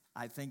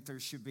I think there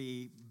should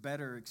be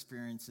better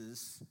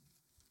experiences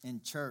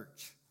in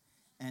church.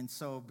 And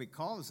so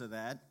because of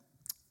that,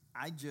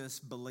 I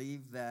just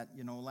believe that,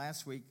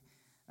 last week,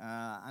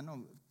 I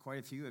know quite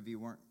a few of you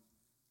weren't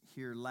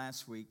here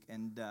last week,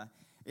 and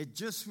it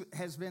just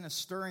has been a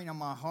stirring on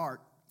my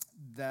heart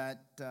that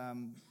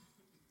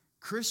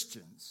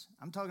Christians,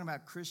 I'm talking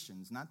about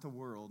Christians, not the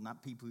world,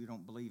 not people who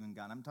don't believe in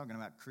God. I'm talking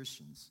about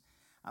Christians.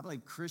 I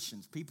believe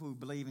Christians, people who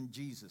believe in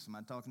Jesus. Am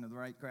I talking to the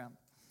right crowd?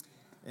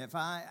 If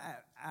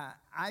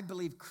I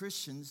believe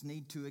Christians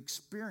need to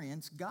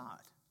experience God.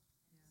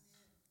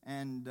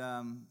 And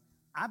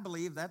I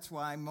believe that's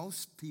why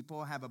most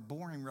people have a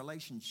boring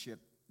relationship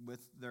with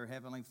their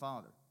Heavenly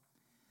Father.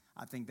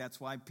 I think that's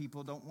why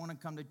people don't want to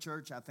come to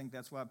church. I think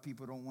that's why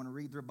people don't want to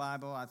read their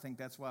Bible. I think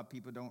that's why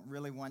people don't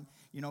really want,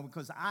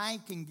 because I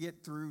can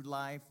get through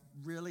life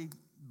really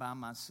by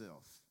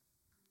myself.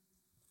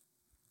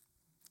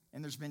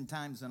 And there's been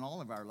times in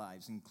all of our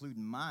lives,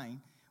 including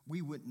mine,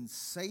 we wouldn't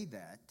say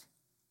that,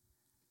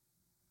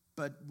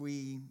 but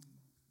we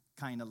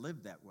kind of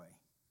live that way,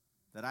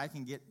 that I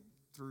can get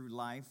through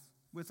life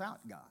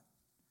without God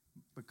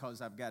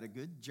because I've got a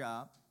good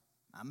job,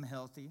 I'm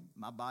healthy,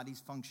 my body's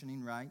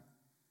functioning right,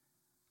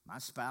 my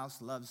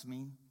spouse loves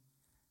me,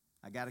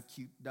 I got a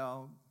cute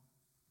dog,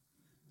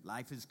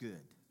 life is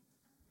good.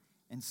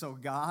 And so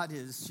God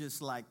is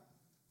just like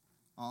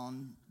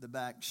on the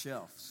back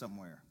shelf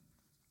somewhere.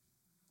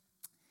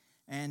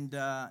 And,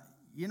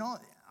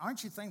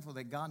 aren't you thankful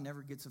that God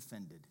never gets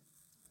offended?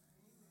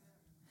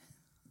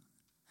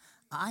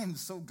 I am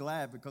so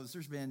glad because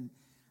there's been,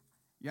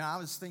 I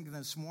was thinking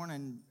this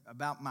morning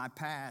about my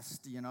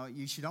past.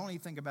 You should only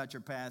think about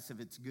your past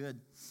if it's good,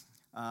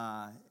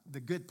 the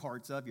good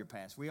parts of your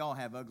past. We all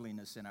have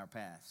ugliness in our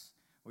past.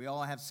 We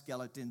all have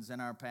skeletons in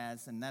our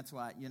past, and that's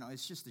why,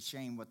 it's just a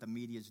shame what the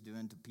media is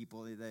doing to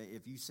people.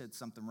 If you said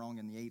something wrong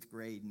in the 8th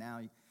grade, now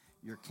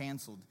you're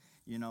canceled.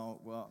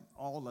 Well,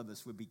 all of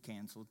us would be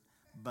canceled,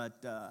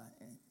 but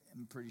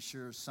I'm pretty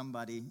sure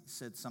somebody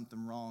said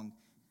something wrong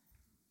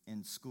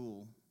in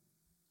school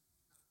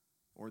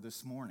or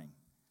this morning.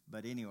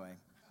 But anyway,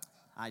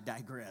 I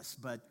digress.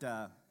 But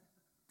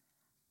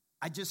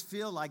I just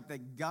feel like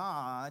that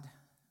God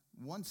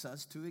wants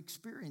us to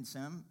experience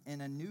Him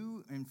in a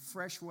new and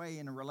fresh way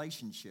in a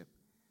relationship.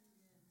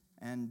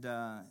 And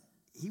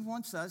He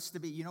wants us to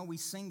be, we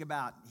sing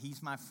about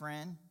He's my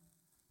friend.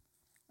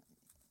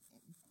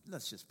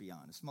 Let's just be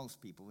honest.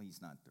 Most people,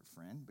 He's not their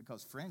friend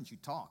because friends, you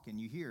talk and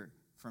you hear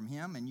from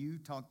Him and you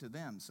talk to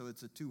them. So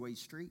it's a two-way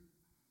street.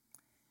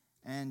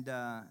 And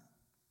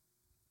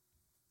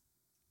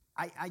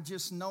I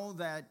just know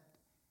that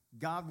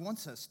God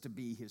wants us to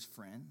be His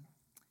friend.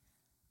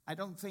 I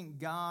don't think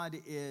God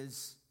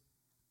is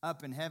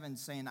up in heaven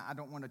saying, I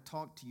don't want to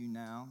talk to you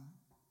now.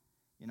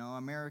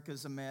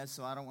 America's a mess,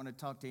 so I don't want to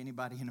talk to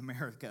anybody in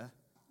America.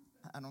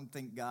 I don't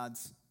think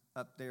God's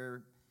up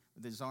there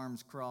with His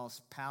arms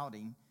crossed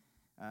pouting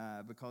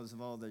because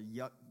of all the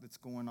yuck that's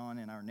going on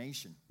in our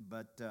nation.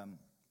 But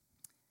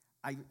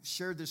I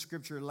shared this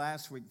scripture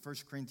last week, 1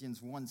 Corinthians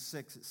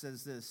 1:6. It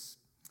says this,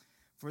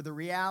 for the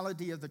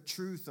reality of the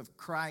truth of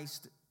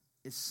Christ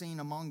is seen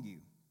among you.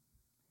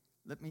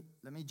 Let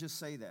me just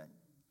say that.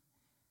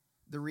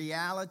 The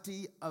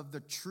reality of the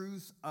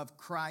truth of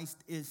Christ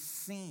is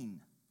seen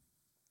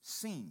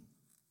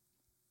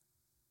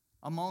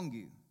among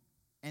you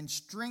and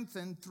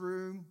strengthened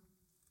through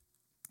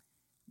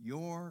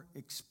your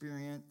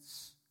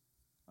experience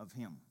of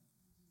Him.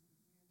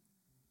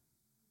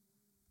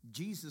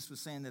 Jesus was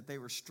saying that they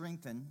were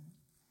strengthened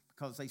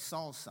because they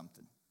saw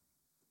something.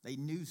 They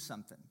knew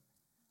something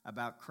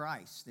about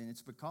Christ, and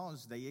it's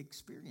because they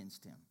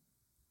experienced Him.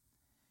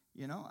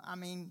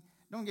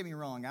 Don't get me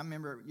wrong. I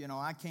remember,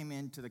 I came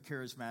into the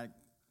charismatic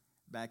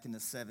back in the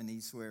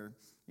 70s where,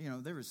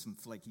 there was some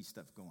flaky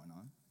stuff going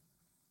on.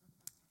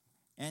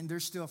 And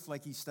there's still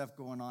flaky stuff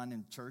going on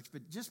in church,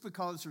 but just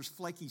because there's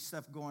flaky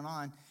stuff going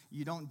on,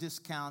 you don't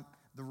discount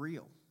the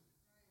real.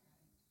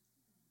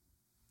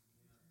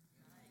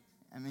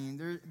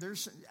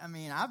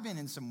 I've been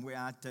in some way,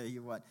 I tell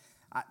you what,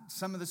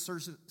 some of the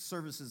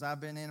services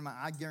I've been in,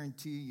 I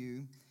guarantee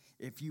you,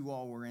 if you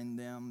all were in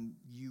them,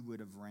 you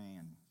would have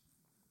ran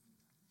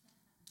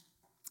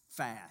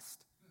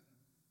fast.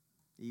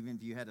 Even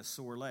if you had a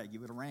sore leg, you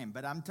would have ran.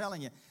 But I'm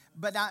telling you,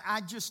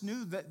 I just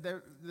knew that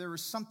there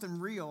was something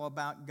real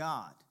about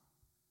God,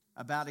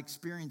 about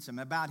experiencing Him,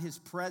 about His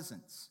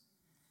presence.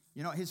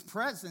 His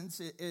presence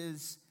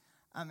is,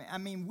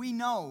 we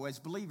know as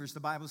believers, the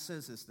Bible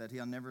says this, that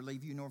He'll never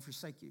leave you nor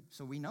forsake you.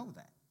 So we know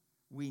that.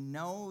 We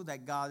know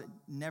that God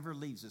never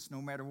leaves us,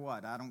 no matter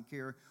what. I don't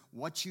care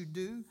what you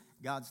do,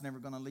 God's never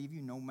going to leave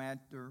you, no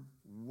matter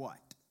what.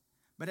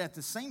 But at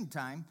the same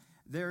time,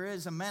 there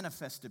is a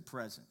manifested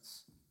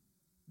presence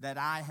that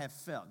I have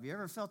felt. Have you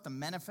ever felt the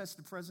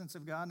manifested presence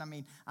of God?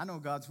 I know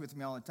God's with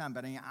me all the time,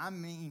 but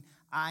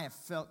I have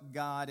felt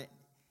God,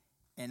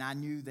 and I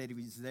knew that He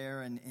was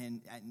there,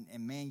 and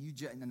man,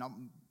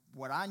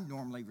 what I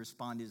normally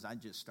respond is I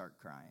just start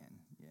crying.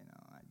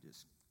 I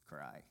just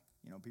cry.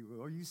 People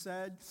go, are you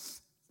sad?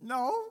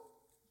 No.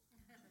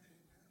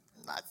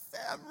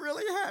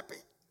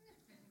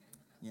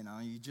 You know,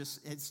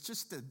 it's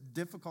just a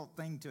difficult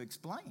thing to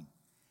explain.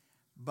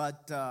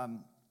 But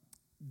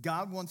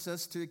God wants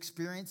us to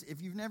experience,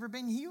 if you've never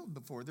been healed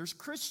before, there's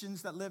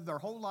Christians that lived their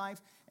whole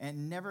life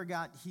and never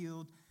got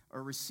healed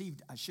or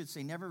received, I should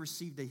say, never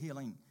received a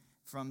healing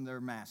from their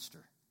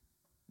master.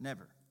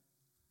 Never.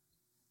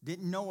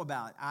 Didn't know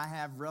about it. I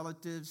have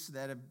relatives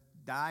that have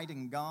died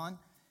and gone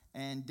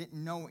and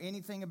didn't know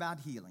anything about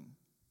healing.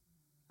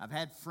 I've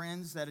had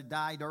friends that had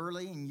died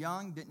early and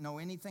young, didn't know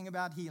anything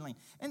about healing.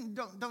 And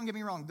don't get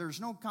me wrong, there's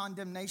no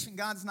condemnation.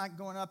 God's not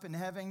going up in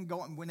heaven,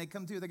 going when they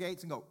come through the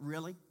gates and go,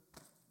 really?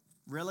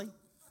 Really?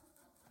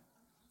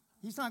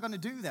 He's not going to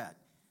do that.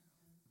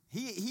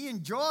 He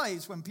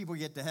enjoys when people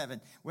get to heaven,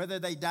 whether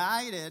they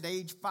died at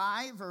age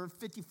 5 or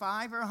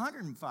 55 or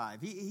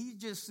 105. He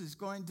just is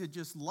going to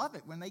just love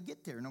it when they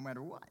get there, no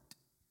matter what.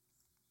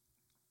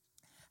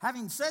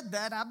 Having said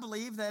that, I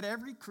believe that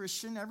every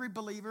Christian, every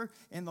believer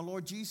in the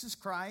Lord Jesus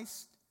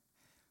Christ,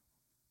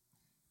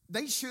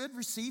 they should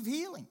receive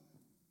healing.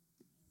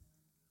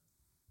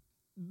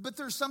 But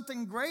there's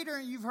something greater,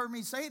 and you've heard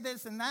me say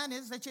this, and that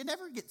is that you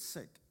never get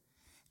sick.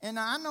 And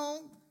I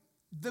know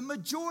the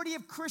majority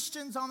of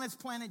Christians on this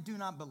planet do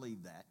not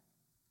believe that.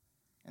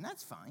 And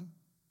that's fine.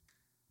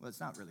 Well, it's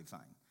not really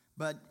fine.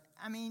 But,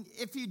 I mean,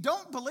 if you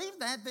don't believe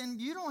that, then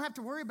you don't have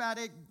to worry about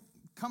it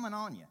coming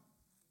on you.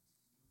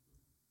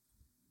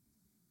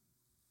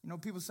 You know,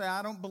 people say,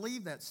 I don't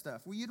believe that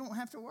stuff. Well, you don't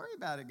have to worry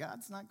about it.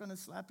 God's not going to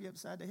slap you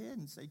upside the head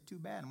and say, too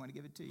bad, I'm going to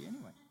give it to you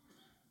anyway.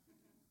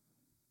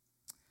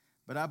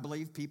 But I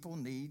believe people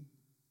need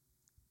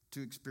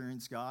to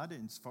experience God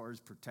as far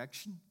as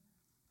protection.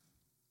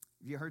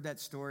 Have you heard that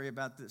story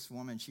about this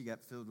woman? She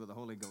got filled with the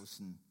Holy Ghost,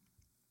 and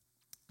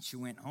she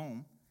went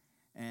home,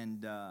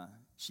 and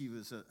she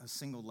was a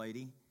single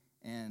lady,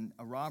 and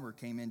a robber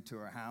came into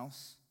her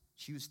house.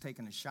 She was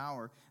taking a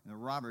shower, and the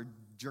robber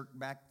jerked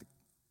back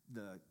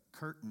the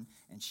curtain,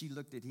 and she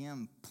looked at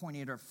him,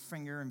 pointed her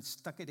finger and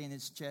stuck it in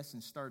his chest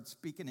and started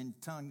speaking in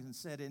tongues and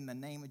said, in the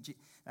name of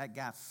Jesus. That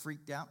guy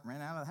freaked out and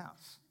ran out of the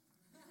house.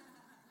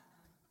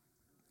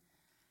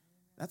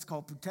 That's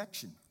called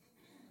protection.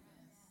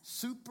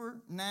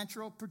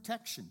 Supernatural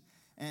protection.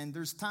 And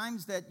there's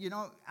times that, you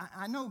know,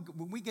 I know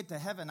when we get to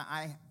heaven,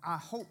 I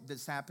hope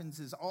this happens,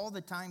 is all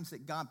the times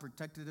that God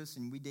protected us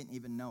and we didn't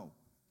even know.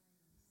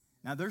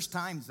 Now, there's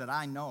times that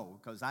I know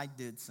because I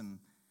did some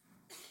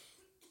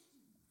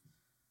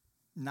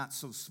not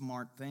so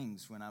smart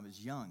things when I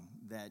was young,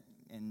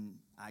 and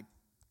I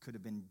could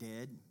have been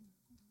dead,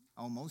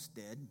 almost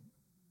dead,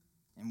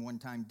 and one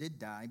time did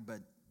die, but,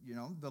 you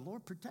know, the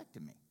Lord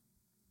protected me.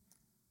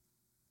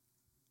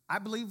 I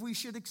believe we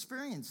should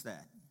experience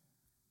that.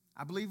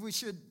 I believe we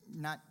should,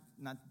 not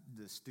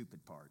the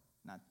stupid part.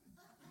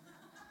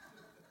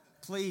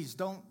 Please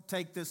don't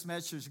take this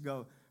message and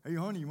go, hey,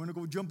 honey, you want to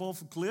go jump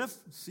off a cliff?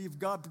 See if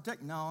God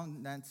protects. No,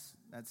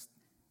 that's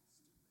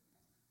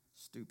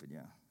stupid, yeah.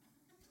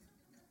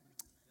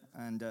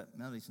 And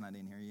Melody's not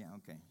in here. Yeah,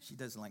 okay. She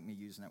doesn't like me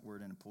using that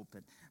word in a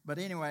pulpit. But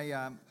anyway,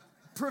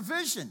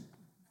 provision.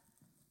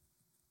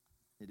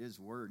 It is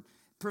a word.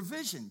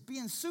 Provision,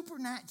 being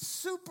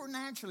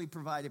supernaturally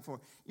provided for.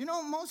 You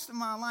know, most of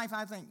my life,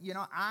 I think, you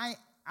know, I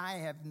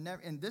have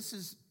never, and this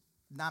is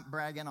not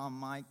bragging on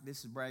Mike, this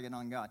is bragging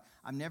on God.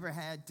 I've never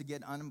had to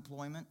get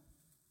unemployment.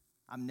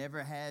 I've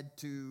never had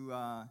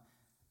to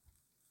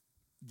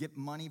get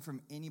money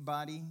from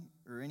anybody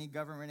or any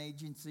government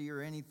agency or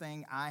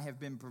anything. I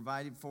have been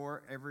provided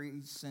for ever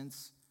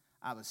since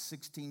I was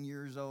 16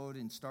 years old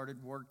and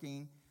started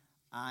working.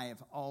 I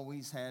have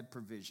always had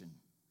provision.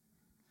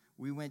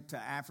 We went to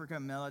Africa,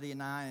 Melody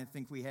and I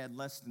think we had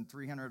less than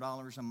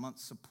 $300 a month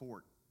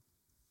support.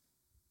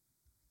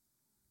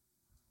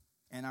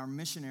 And our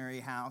missionary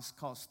house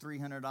cost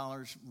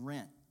 $300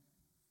 rent.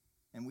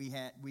 And we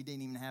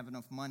didn't even have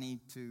enough money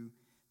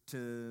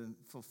to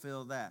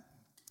fulfill that.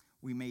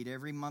 We made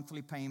every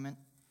monthly payment.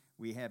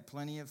 We had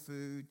plenty of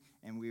food,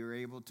 and we were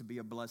able to be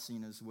a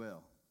blessing as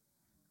well.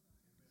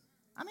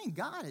 I mean,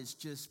 God has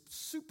just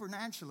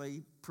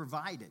supernaturally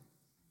provided.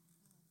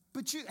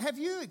 But have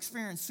you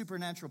experienced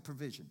supernatural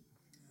provision?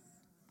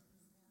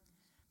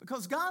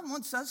 Because God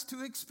wants us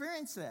to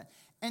experience that.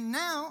 And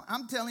now,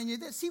 I'm telling you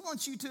this, He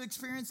wants you to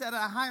experience that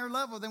at a higher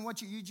level than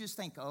what you just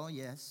think, oh,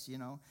 yes, you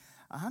know,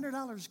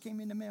 $100 came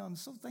in the mail. I'm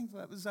so thankful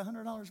that was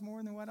 $100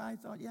 more than what I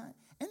thought. Yeah,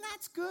 and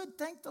that's good.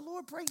 Thank the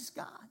Lord. Praise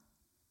God.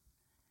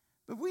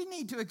 But we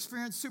need to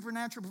experience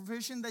supernatural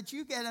provision that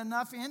you get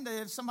enough in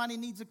that if somebody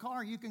needs a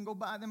car, you can go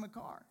buy them a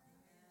car.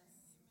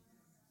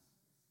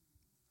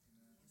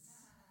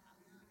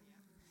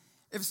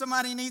 If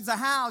somebody needs a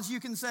house, you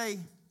can say,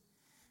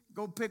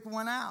 go pick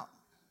one out.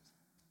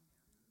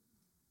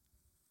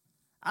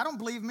 I don't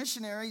believe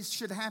missionaries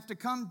should have to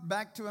come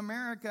back to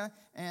America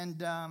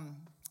and,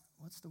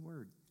 what's the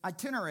word?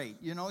 Itinerate,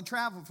 you know,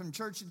 travel from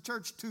church to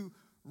church to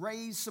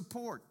raise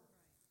support.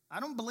 I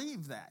don't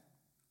believe that.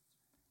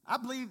 I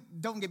believe,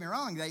 don't get me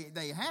wrong,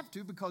 they have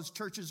to because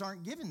churches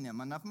aren't giving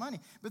them enough money.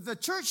 But the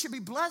church should be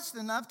blessed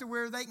enough to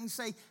where they can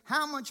say,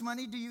 how much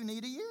money do you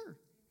need a year?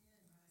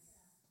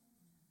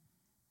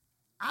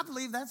 I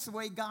believe that's the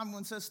way God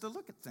wants us to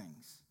look at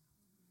things.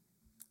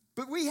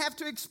 But we have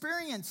to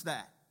experience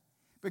that.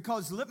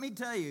 Because let me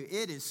tell you,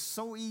 it is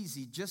so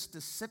easy just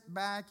to sit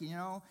back,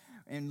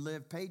 and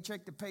live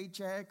paycheck to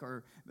paycheck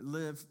or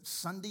live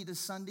Sunday to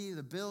Sunday.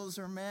 The bills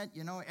are met,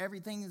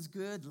 everything is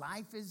good.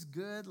 Life is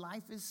good.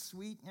 Life is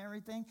sweet and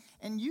everything.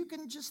 And you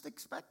can just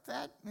expect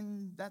that,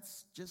 and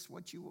that's just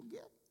what you will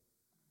get.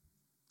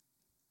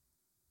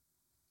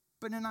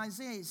 But in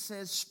Isaiah, it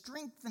says,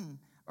 strengthen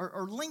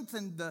or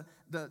lengthen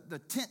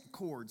the tent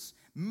cords.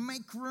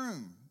 Make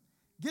room.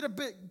 Get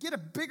a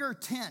bigger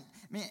tent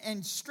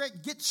and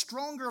get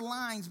stronger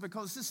lines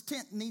because this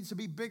tent needs to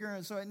be bigger,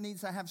 and so it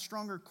needs to have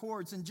stronger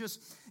cords. And just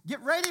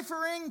get ready for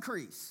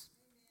increase.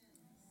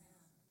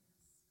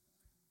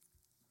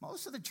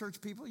 Most of the church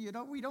people,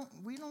 we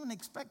don't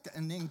expect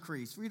an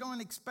increase. We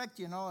don't expect,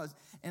 and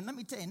let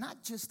me tell you,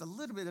 not just a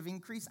little bit of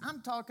increase.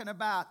 I'm talking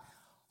about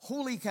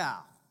holy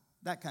cow,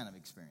 that kind of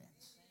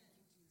experience.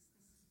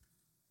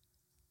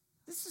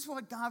 This is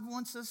what God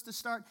wants us to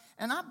start,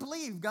 and I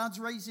believe God's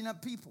raising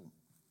up people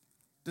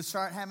to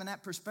start having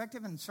that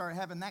perspective and start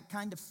having that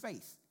kind of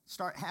faith,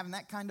 start having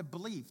that kind of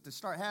belief, to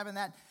start having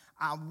that,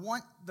 I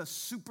want the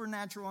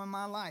supernatural in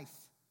my life.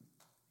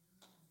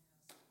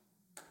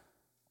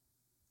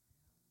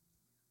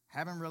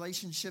 Having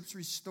relationships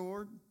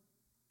restored,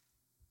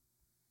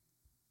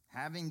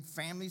 having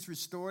families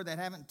restored that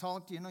haven't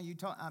talked,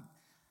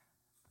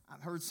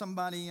 I've heard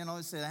somebody,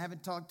 say, I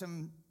haven't talked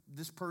to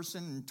this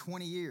person in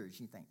 20 years.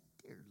 You think,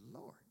 dear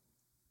Lord.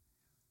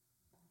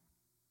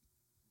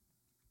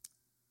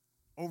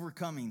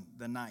 Overcoming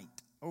the night,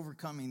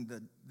 overcoming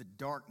the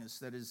darkness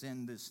that is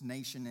in this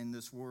nation, in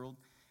this world.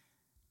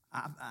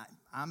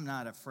 I'm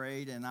not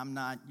afraid, and I'm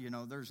not,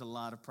 there's a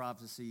lot of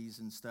prophecies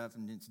and stuff,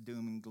 and it's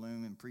doom and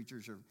gloom, and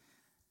preachers are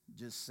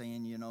just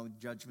saying,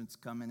 judgment's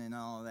coming and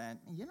all of that.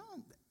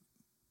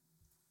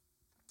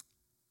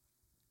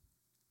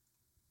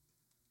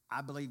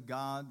 I believe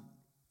God,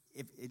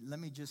 let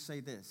me just say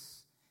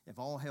this. If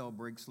all hell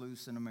breaks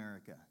loose in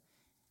America,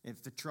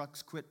 if the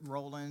trucks quit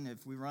rolling,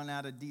 if we run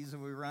out of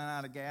diesel, we run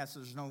out of gas,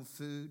 there's no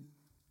food.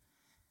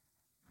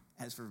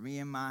 As for me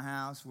and my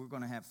house, we're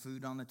going to have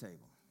food on the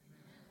table.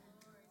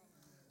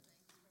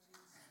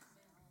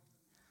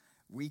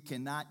 We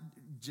cannot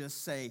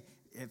just say,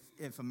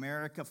 if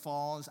America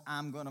falls,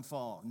 I'm going to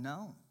fall.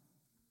 No.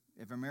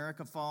 If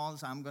America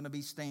falls, I'm going to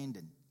be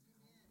standing.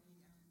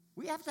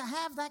 We have to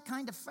have that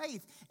kind of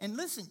faith. And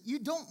listen, you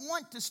don't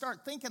want to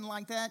start thinking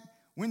like that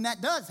when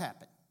that does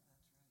happen.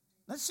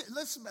 Let's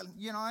it's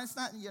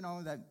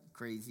not, that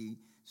crazy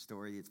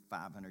story. It's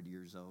 500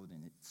 years old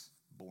and it's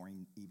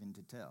boring even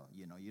to tell.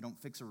 You don't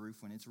fix a roof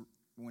when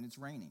it's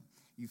raining.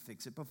 You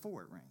fix it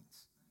before it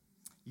rains.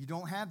 You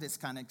don't have this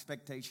kind of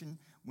expectation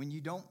when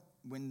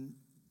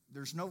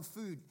there's no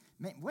food.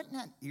 Man, wasn't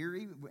that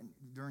eerie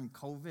during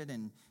COVID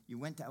and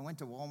I went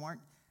to Walmart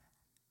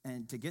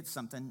and to get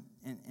something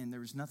and there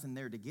was nothing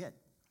there to get.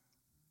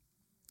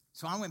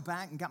 So I went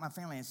back and got my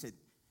family and I said,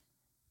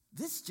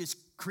 this is just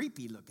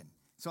creepy looking.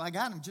 So I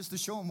got them just to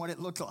show them what it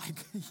looked like.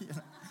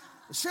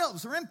 The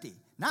shelves are empty.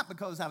 Not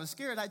because I was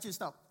scared. I just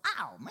thought,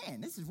 ow,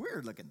 man, this is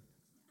weird looking.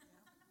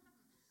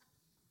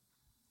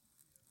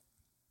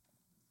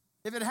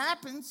 If it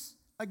happens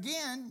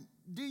again,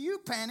 do you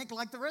panic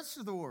like the rest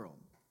of the world?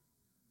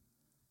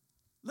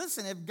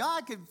 Listen, if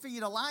God could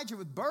feed Elijah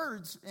with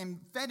birds and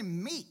fed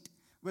him meat,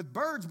 with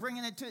birds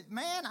bringing it to it,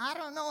 man, I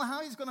don't know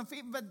how he's going to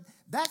feed, but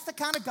that's the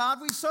kind of God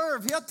we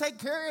serve. He'll take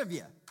care of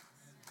you.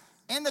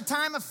 In the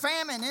time of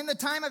famine, in the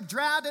time of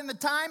drought, in the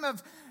time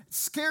of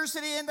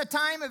scarcity, in the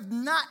time of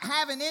not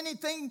having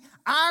anything,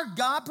 our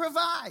God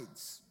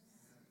provides.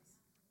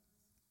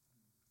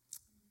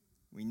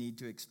 We need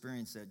to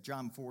experience that.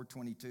 John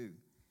 4:22.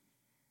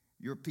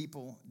 Your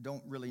people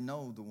don't really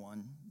know the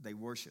one they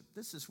worship.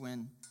 This is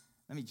when,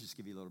 let me just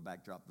give you a little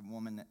backdrop. The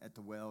woman at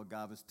the well,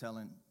 God was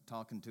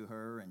talking to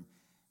her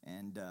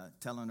and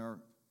telling her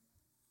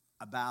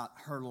about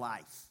her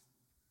life.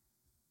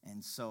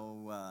 And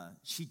so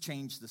she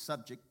changed the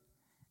subject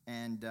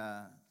and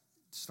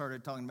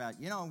started talking about,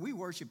 we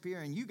worship here,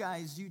 and you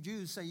guys, you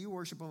Jews, say you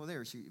worship over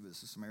there. She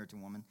was a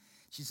Samaritan woman.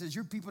 She says,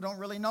 your people don't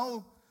really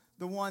know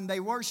the one they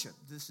worship.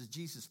 This is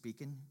Jesus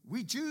speaking.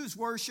 We Jews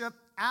worship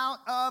out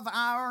of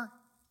our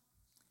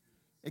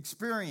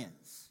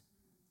experience.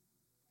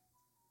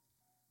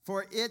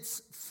 For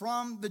it's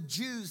from the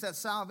Jews that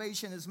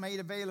salvation is made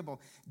available.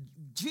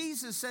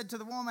 Jesus said to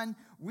the woman,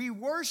 we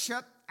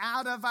worship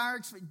out of our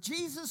experience.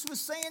 Jesus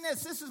was saying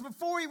this. This is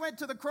before he went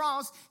to the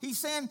cross. He's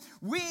saying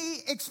we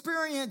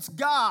experience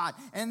God.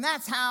 And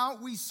that's how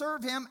we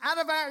serve him, out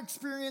of our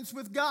experience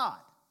with God.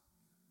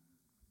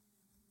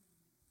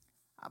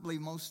 I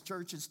believe most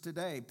churches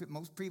today,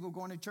 most people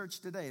going to church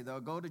today, they'll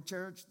go to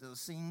church, they'll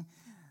sing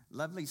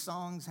lovely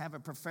songs, have a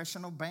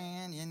professional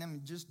band, and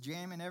them just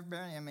jamming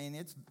everybody. I mean,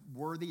 it's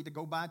worthy to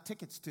go buy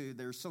tickets to.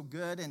 They're so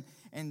good.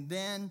 And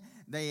then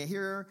they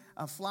hear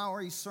a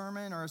flowery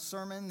sermon or a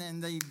sermon,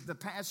 and the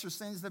pastor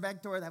sends the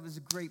back door. That was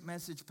a great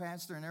message,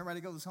 pastor. And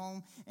everybody goes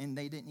home, and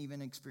they didn't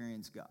even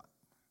experience God.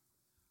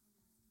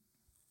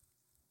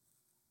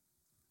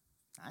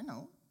 I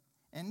know.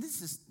 And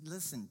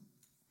listen,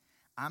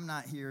 I'm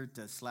not here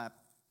to slap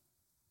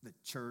the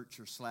church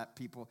or slap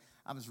people.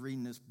 I was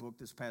reading this book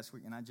this past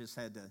week, and I just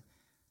had to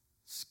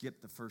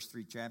skip the first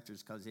 3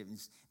 chapters because it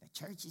was, the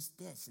church is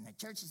this, and the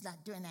church is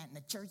not doing that, and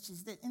the church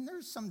is that. And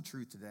there's some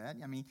truth to that.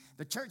 I mean,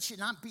 the church should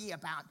not be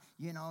about,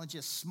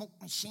 just smoke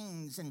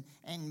machines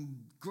and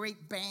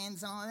great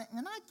bands and all that.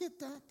 And I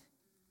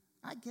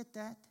get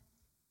that.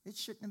 It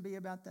shouldn't be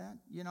about that,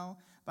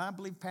 But I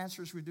believe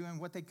pastors were doing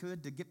what they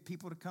could to get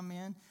people to come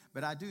in.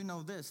 But I do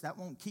know this, that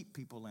won't keep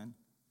people in.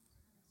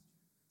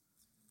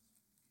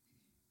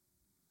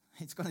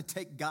 It's going to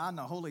take God and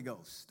the Holy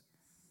Ghost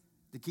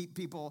to keep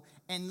people.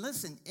 And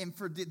listen,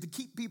 to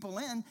keep people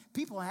in,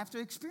 people have to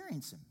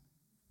experience Him.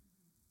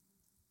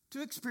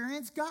 To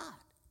experience God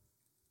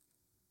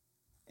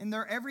in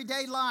their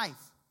everyday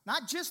life.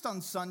 Not just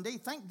on Sunday.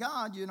 Thank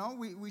God,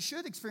 we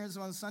should experience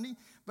Him on Sunday.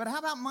 But how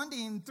about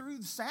Monday and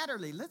through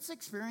Saturday? Let's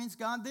experience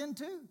God then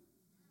too.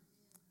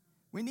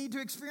 We need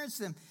to experience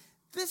Him.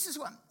 This is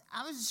what,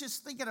 I was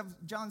just thinking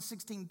of John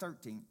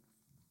 16:13.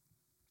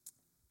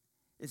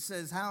 It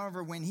says,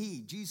 however, when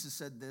Jesus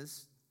said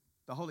this,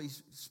 the Holy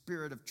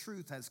Spirit of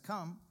truth has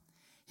come,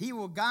 He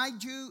will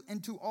guide you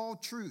into all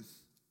truth.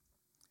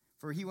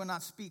 For He will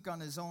not speak on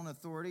His own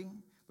authority,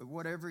 but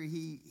whatever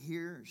He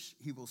hears,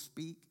 He will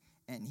speak,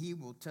 and He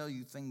will tell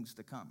you things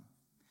to come.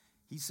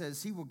 He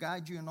says He will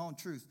guide you in all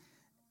truth.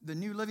 The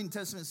New Living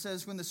Testament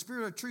says, when the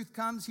Spirit of truth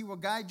comes, He will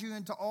guide you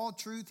into all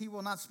truth. He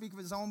will not speak of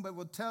His own, but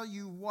will tell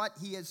you what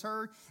He has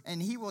heard, and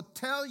He will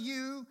tell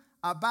you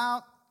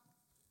about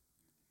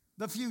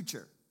the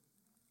future.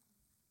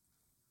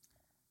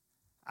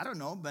 I don't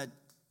know, but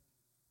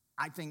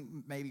I think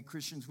maybe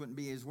Christians wouldn't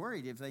be as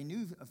worried if they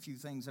knew a few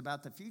things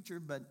about the future,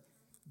 but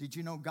did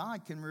you know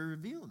God can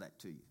reveal that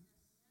to you?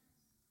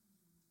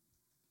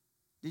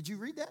 Did you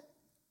read that?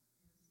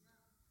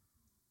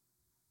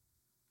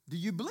 Do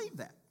you believe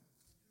that?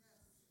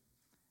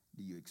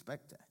 Do you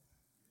expect that?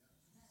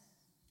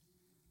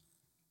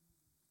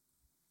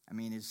 I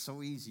mean, it's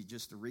so easy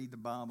just to read the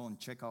Bible and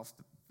check off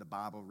the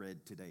Bible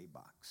read today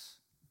box.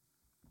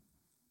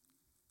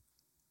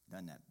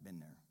 Done that, been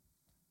there.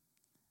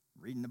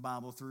 Reading the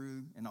Bible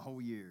through in a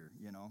whole year,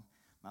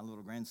 My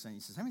little grandson, he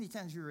says, how many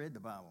times you read the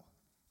Bible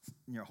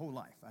in your whole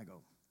life? I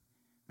go,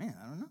 man,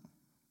 I don't know.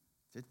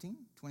 15,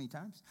 20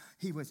 times?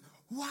 He was,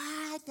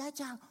 what?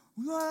 That's how,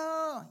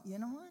 whoa. You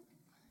know what?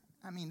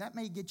 I mean, that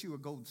may get you a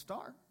gold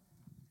star.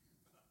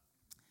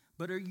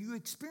 But are you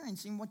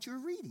experiencing what you're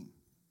reading?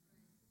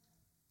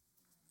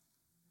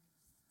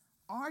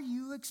 Are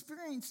you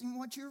experiencing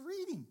what you're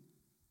reading?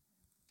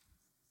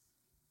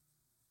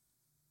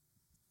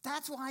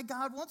 That's why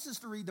God wants us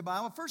to read the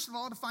Bible. First of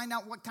all, to find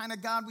out what kind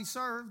of God we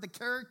serve, the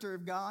character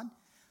of God.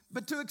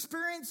 But to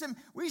experience Him,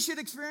 we should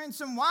experience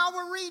Him while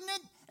we're reading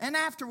it and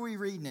after we're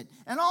reading it.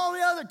 And all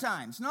the other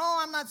times. No,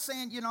 I'm not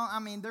saying,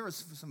 there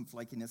was some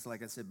flakiness,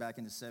 like I said, back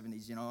in the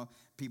 70s,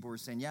 people were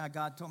saying, yeah,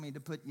 God told me to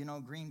put,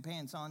 green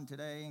pants on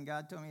today, and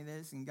God told me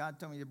this, and God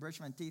told me to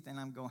brush my teeth, and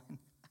I'm going,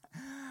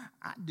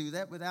 I do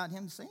that without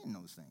Him saying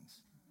those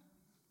things.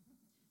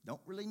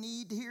 Don't really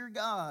need to hear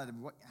God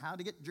how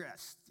to get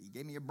dressed. He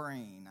gave me a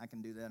brain. I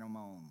can do that on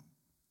my own.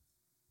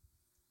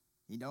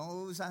 He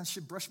knows I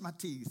should brush my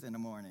teeth in the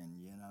morning,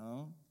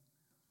 Now,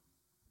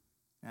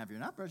 if you're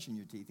not brushing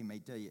your teeth, He may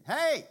tell you,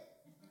 hey!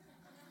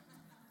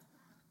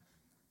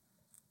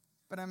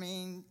 But I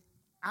mean,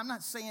 I'm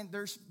not saying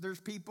there's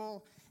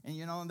people,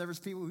 and there was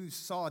people who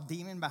saw a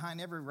demon behind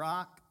every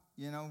rock.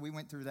 We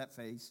went through that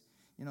phase.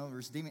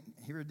 There's demon,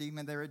 here a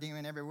demon, there a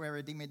demon, everywhere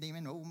a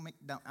demon. Oh,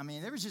 I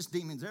mean, there was just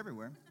demons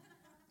everywhere.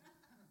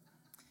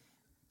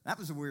 That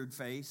was a weird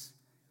phase.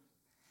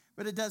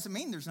 But it doesn't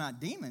mean there's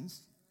not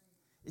demons.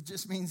 It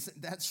just means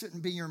that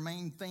shouldn't be your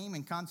main theme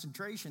and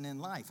concentration in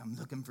life. I'm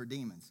looking for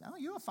demons. Oh,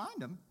 you'll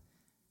find them.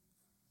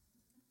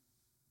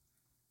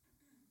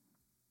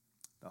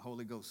 The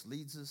Holy Ghost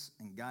leads us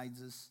and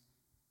guides us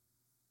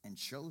and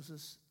shows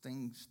us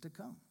things to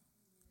come.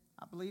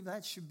 I believe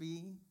that should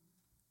be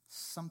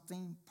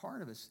something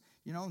part of us.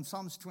 In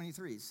Psalms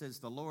 23, it says,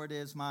 the Lord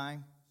is my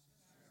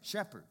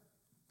shepherd.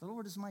 The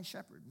Lord is my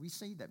shepherd. We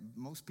see that.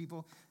 Most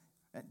people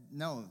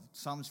know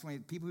Psalms 20.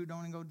 People who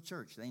don't even go to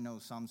church, they know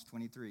Psalms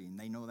 23, and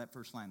they know that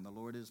first line, the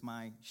Lord is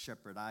my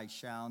shepherd. I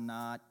shall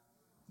not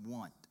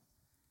want.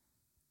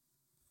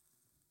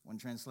 One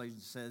translation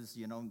says,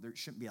 there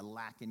shouldn't be a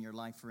lack in your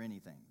life for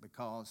anything.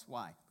 Because,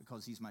 why?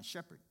 Because He's my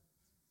shepherd.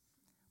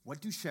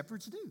 What do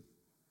shepherds do?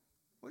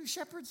 What do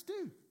shepherds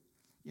do?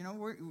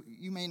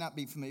 You may not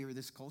be familiar with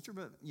this culture,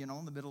 but,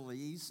 in the Middle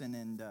East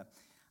and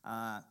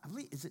I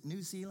believe, is it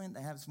New Zealand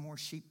that has more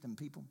sheep than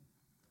people?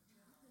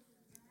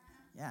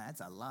 Yeah,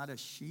 that's a lot of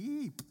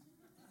sheep.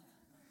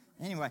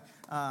 Anyway,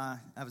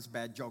 that was a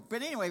bad joke.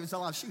 But anyway, it was a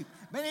lot of sheep.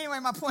 But anyway,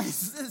 my point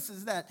is this,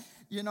 is that,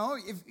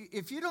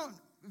 if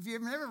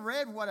you've never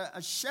read what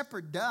a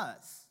shepherd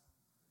does,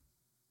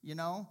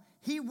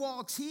 he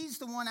walks, he's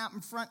the one out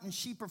in front and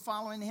sheep are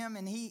following him,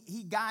 and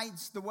he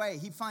guides the way.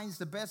 He finds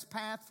the best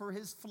path for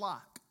his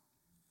flock.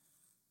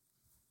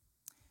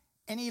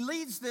 And he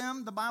leads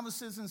them, the Bible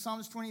says in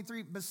Psalms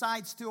 23,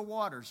 beside still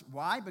waters.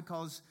 Why?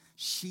 Because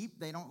sheep,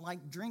 they don't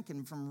like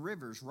drinking from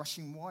rivers,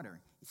 rushing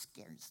water. It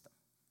scares them.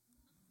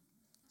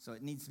 So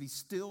it needs to be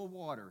still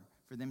water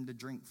for them to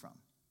drink from.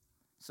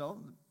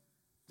 So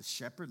the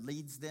shepherd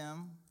leads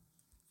them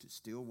to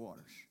still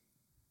waters.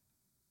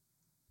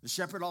 The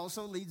shepherd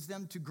also leads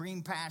them to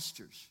green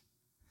pastures.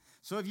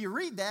 So if you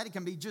read that, it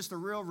can be just a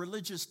real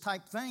religious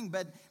type thing.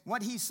 But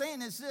what he's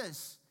saying is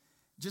this.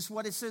 Just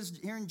what it says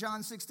here in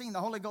John 16. The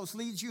Holy Ghost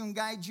leads you and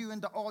guides you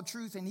into all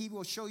truth, and he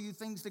will show you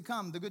things to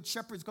come. The good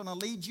shepherd's going to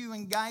lead you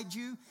and guide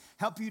you,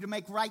 help you to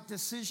make right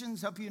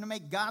decisions, help you to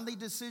make godly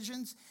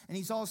decisions. And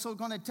he's also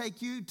going to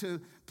take you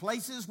to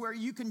places where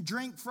you can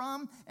drink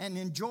from and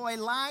enjoy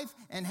life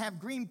and have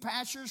green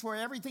pastures where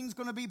everything's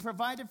going to be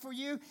provided for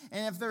you.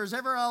 And if there's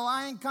ever a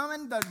lion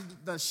coming,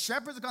 the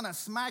shepherd's going to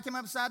smack him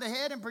upside the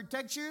head and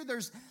protect you.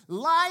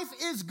 Life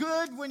is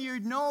good when you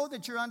know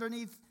that you're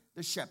underneath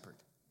the shepherd.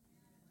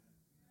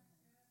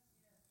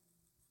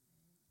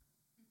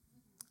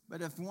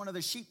 But if one of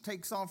the sheep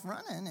takes off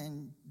running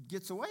and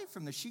gets away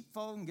from the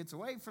sheepfold and gets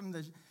away from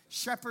the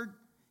shepherd,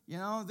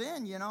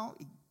 then,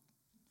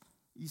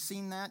 you've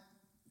seen that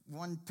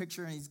one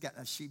picture, and he's got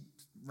a sheep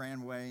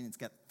ran away, and it's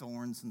got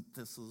thorns and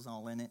thistles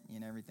all in it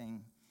and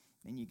everything.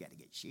 Then you got to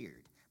get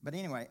sheared. But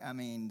anyway,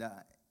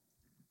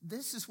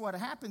 this is what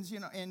happens,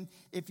 and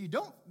if you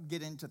don't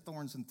get into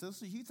thorns and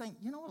thistles, you think,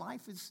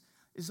 life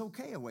is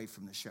okay away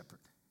from the shepherd.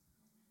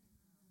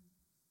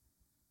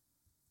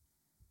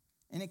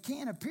 And it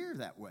can't appear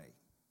that way.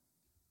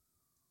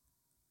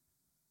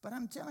 But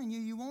I'm telling you,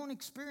 you won't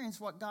experience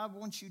what God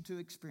wants you to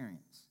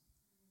experience.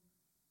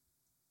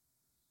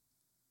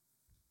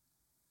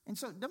 And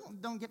so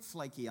don't get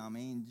flaky on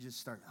me and just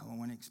start, I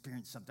want to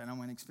experience something. I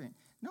want to experience.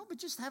 No, but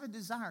just have a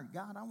desire.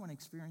 God, I want to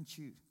experience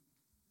you.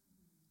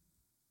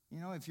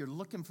 If you're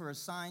looking for a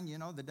sign,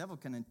 the devil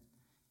can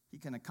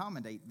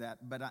accommodate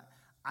that. But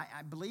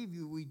I believe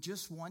we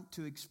just want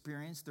to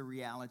experience the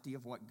reality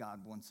of what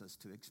God wants us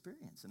to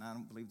experience. And I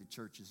don't believe the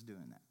church is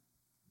doing that.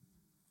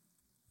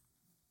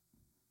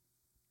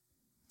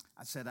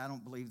 I said, I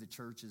don't believe the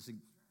church is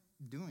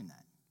doing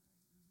that.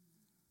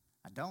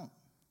 I don't.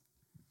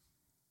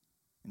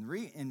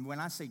 And when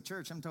I say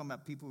church, I'm talking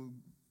about people who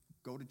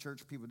go to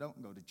church, people who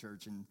don't go to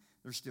church, and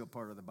they're still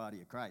part of the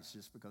body of Christ.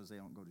 Just because they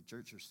don't go to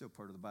church, they're still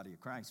part of the body of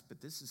Christ. But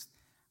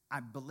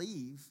I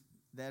believe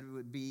that it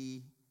would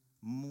be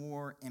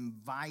more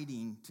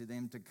inviting to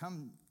them to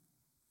come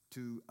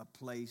to a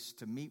place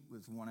to meet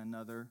with one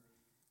another.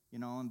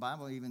 And the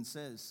Bible even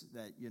says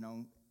that,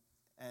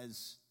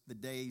 as the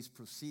days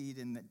proceed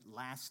in the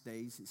last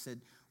days, it said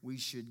we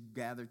should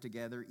gather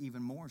together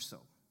even more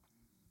so.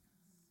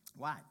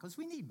 Why? Because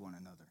we need one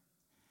another.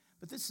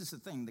 But this is the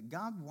thing, that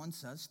God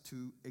wants us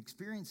to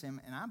experience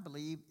him, and I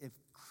believe if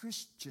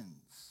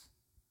Christians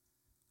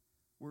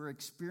were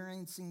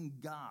experiencing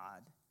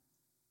God,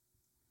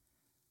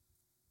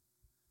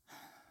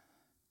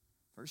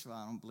 first of all,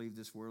 I don't believe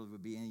this world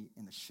would be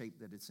in the shape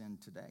that it's in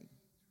today.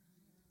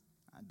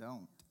 I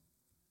don't.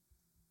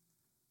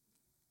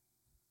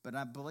 But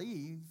I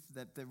believe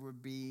that there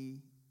would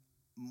be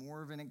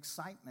more of an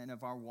excitement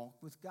of our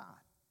walk with God.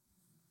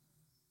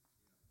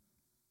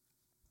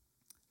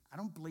 I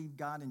don't believe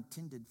God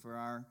intended for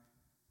our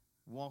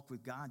walk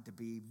with God to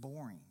be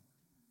boring.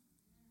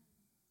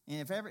 And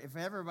if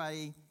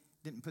everybody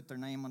didn't put their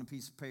name on a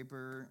piece of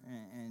paper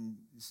and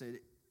said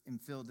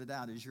and filled it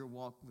out, is your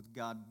walk with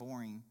God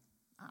boring?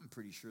 I'm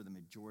pretty sure the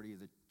majority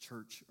of the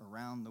church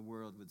around the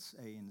world would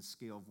say, in the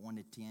scale of 1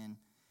 to 10,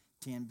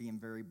 10 being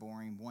very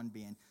boring, 1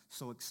 being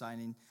so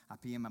exciting, I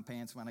pee in my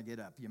pants when I get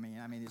up.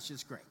 It's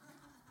just great.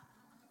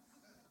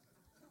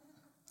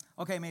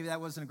 Okay, maybe that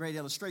wasn't a great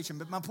illustration,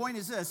 but my point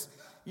is this.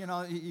 You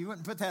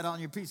wouldn't put that on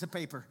your piece of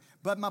paper.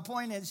 But my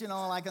point is,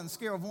 like on a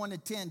scale of 1 to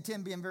 10,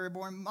 10 being very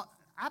boring,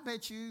 I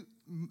bet you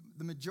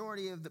the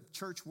majority of the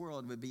church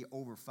world would be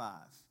over 5,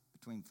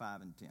 between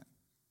 5 and 10.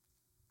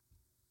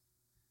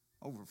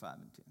 Over 5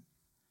 and 10.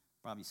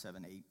 Probably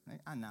 7, 8.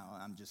 I know,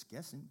 I'm just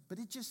guessing, but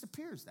it just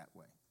appears that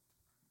way.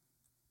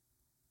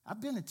 I've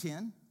been a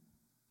 10.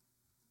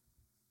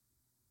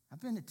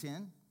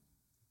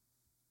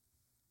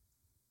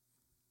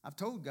 I've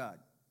told God,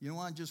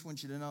 I just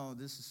want you to know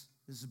this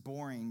is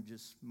boring.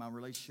 Just my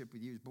relationship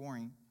with you is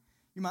boring.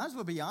 You might as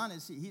well be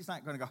honest. He's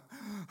not going to go,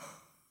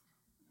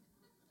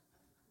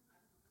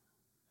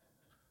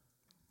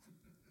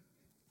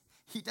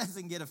 he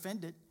doesn't get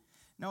offended.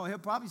 No, he'll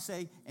probably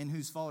say, and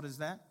whose fault is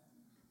that?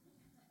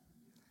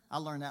 I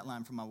learned that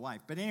line from my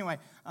wife. But anyway,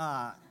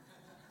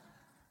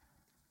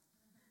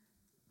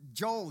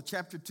 Joel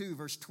chapter 2,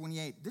 verse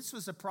 28. This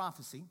was a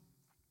prophecy.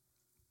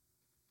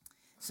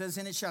 It says,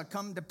 and it shall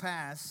come to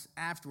pass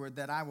afterward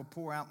that I will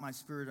pour out my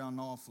spirit on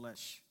all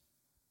flesh.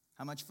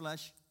 How much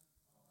flesh?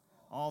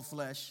 All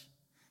flesh.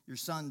 Your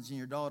sons and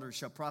your daughters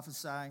shall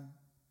prophesy.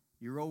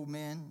 Your old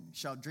men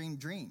shall dream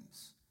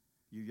dreams.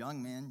 Your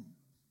young men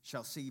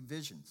shall see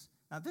visions.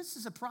 Now, this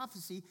is a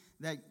prophecy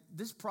that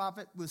this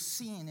prophet was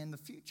seeing in the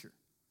future.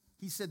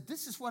 He said,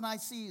 this is what I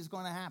see is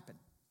going to happen.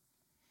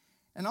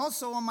 And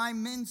also on my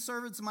men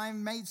servants, my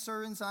maid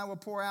servants, I will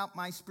pour out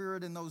my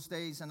spirit in those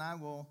days, and I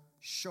will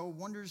show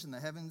wonders in the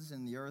heavens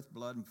and the earth,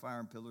 blood and fire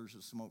and pillars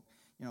of smoke.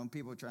 You know,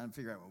 people are trying to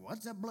figure out, well,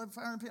 what's that blood,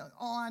 fire, and pillar?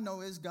 All I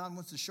know is God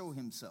wants to show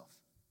himself.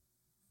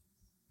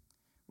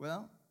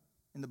 Well,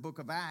 in the book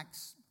of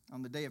Acts,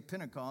 on the day of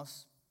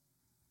Pentecost,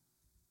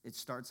 it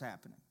starts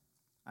happening.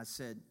 I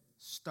said,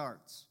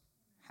 starts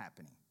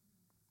happening.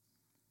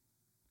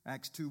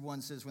 Acts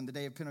 2:1 says, when the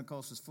day of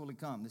Pentecost was fully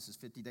come, this is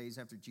 50 days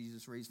after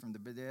Jesus raised from the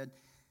dead,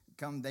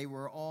 they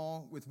were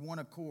all with one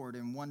accord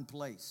in one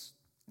place.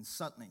 And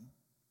suddenly,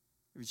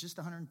 there was just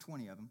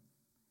 120 of them,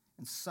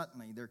 and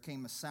suddenly there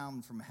came a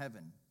sound from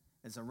heaven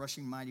as a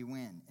rushing mighty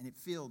wind, and it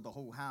filled the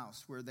whole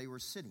house where they were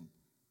sitting.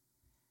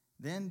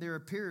 Then there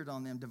appeared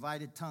on them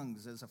divided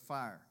tongues as a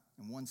fire,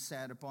 and one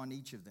sat upon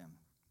each of them.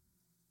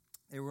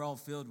 They were all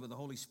filled with the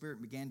Holy Spirit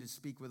and began to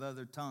speak with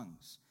other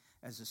tongues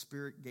as the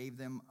Spirit gave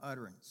them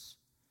utterance.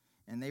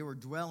 And they were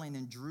dwelling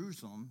in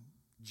Jerusalem,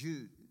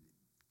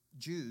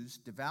 Jews,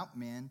 devout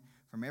men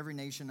from every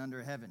nation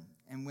under heaven.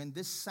 And when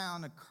this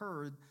sound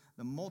occurred,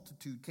 the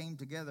multitude came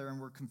together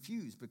and were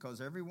confused because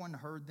everyone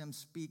heard them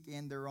speak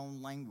in their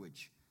own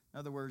language. In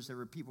other words, there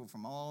were people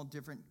from all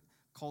different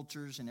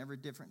cultures and every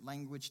different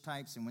language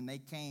types. And when they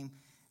came,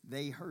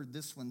 they heard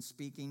this one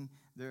speaking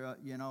their,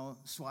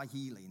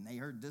 Swahili. And they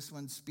heard this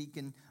one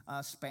speaking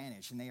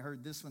Spanish. And they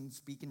heard this one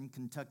speaking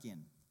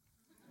Kentuckian.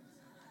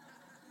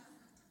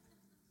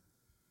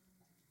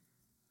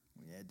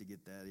 We had to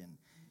get that in.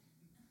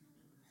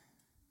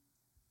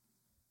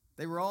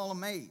 They were all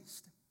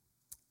amazed.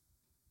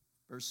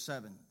 Verse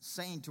 7,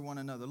 saying to one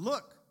another,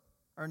 look,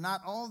 are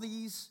not all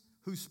these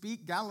who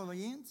speak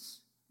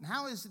Galileans? And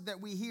how is it that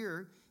we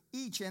hear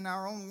each in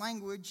our own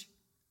language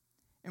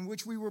in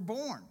which we were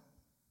born?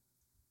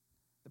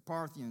 The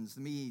Parthians,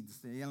 the Medes,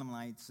 the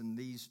Elamites, and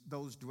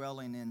those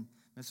dwelling in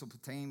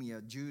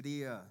Mesopotamia,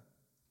 Judea,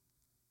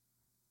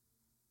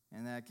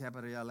 and that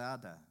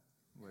Caparialata,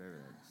 whatever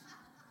it is.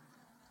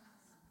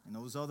 And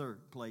those other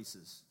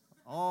places,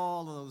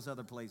 all of those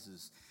other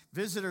places.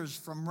 Visitors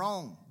from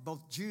Rome,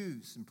 both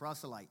Jews and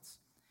proselytes.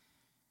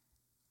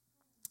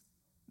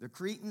 The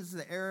Cretans,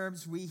 the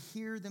Arabs, we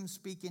hear them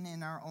speaking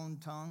in our own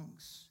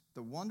tongues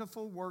the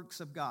wonderful works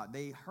of God.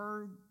 They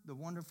heard the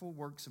wonderful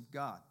works of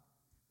God.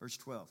 Verse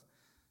 12.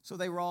 So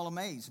they were all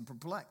amazed and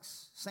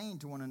perplexed, saying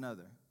to one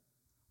another,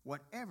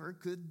 whatever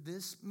could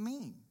this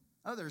mean?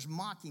 Others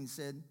mocking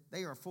said,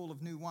 they are full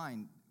of new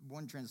wine.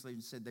 One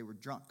translation said they were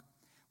drunk.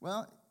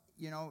 Well,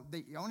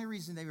 the only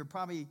reason they were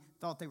probably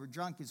thought they were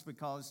drunk is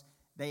because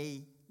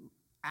they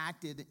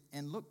acted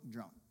and looked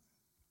drunk.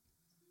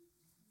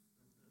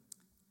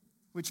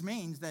 Which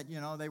means that,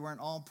 they weren't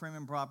all prim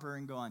and proper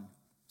and going,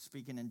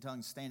 speaking in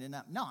tongues, standing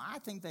up. No, I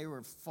think they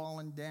were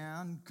falling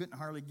down, couldn't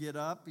hardly get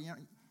up.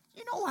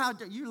 You know how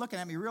you're looking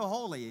at me real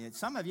holy.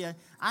 Some of you,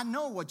 I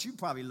know what you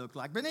probably look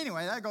like. But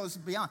anyway, that goes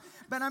beyond.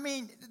 But I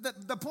mean,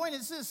 the point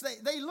is this.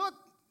 They look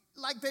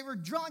like they were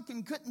drunk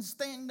and couldn't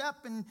stand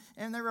up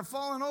and they were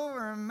falling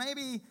over and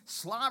maybe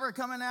slobber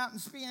coming out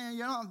and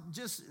speaking,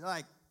 just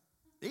like,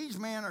 these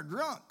men are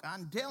drunk.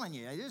 I'm telling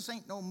you, this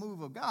ain't no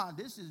move of God.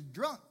 This is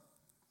drunk.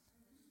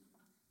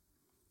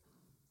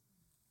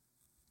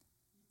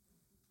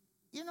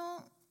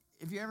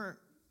 If you ever,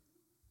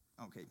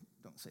 okay,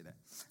 don't say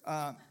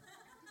that.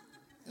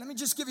 Let me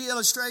just give you an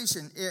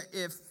illustration.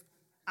 If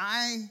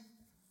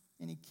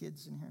any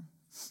kids in here?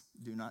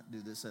 Do not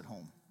do this at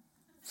home.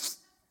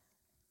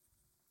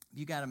 If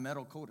you got a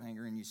metal coat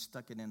hanger and you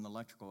stuck it in the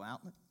electrical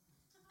outlet,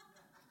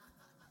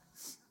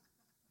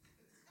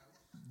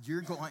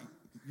 you're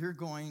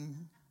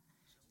going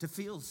to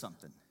feel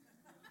something.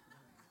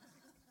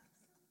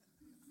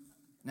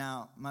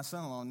 Now, my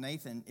son-in-law,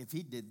 Nathan, if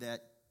he did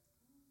that,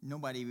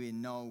 nobody would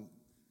know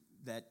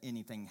that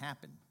anything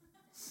happened.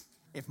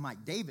 If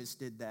Mike Davis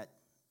did that,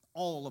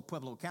 all of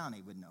Pueblo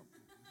County would know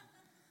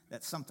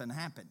that something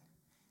happened.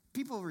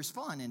 People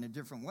respond in a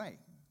different way.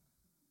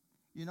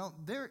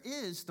 There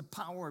is the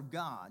power of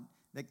God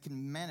that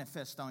can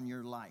manifest on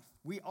your life.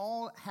 We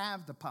all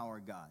have the power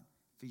of God.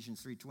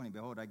 Ephesians 3:20,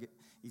 behold,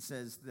 he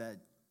says that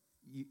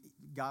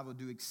God will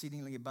do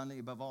exceedingly abundantly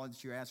above all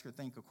that you ask or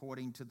think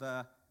according to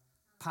the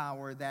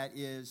power that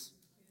is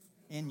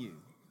in you.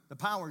 The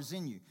power is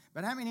in you.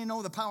 But how many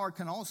know the power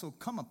can also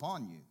come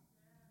upon you?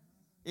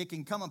 It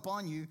can come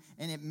upon you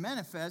and it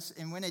manifests,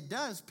 and when it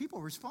does,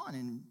 people respond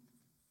in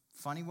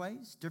funny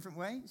ways, different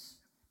ways.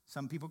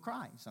 Some people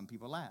cry, some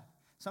people laugh.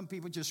 Some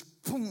people just,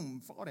 boom,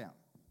 fall down.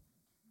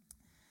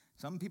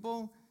 Some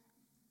people,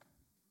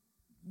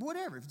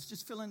 whatever, it's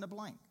just fill in the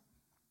blank.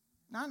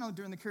 Now, I know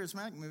during the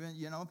charismatic movement,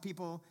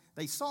 people,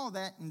 they saw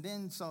that, and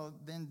then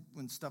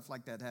when stuff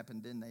like that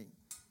happened, then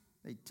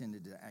they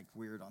tended to act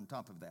weird on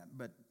top of that.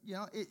 But,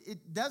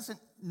 it doesn't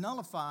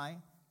nullify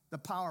the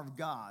power of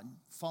God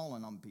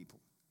falling on people.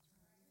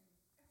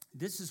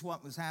 This is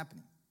what was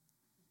happening.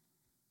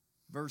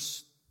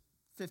 Verse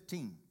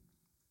 15.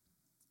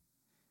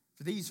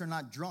 For these are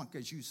not drunk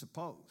as you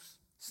suppose,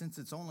 since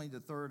it's only the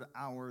third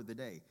hour of the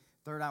day.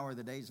 Third hour of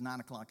the day is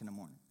 9 o'clock in the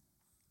morning.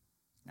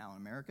 Now in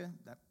America,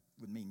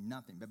 would mean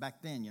nothing. But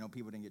back then,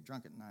 people didn't get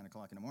drunk at 9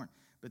 o'clock in the morning.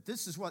 But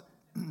this is what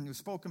was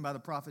spoken by the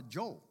prophet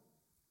Joel.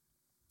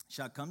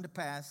 Shall come to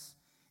pass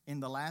in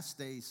the last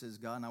days, says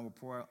God, and I will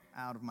pour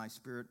out of my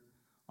spirit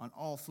on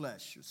all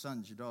flesh. Your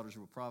sons, your daughters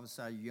will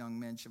prophesy. Your young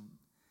men shall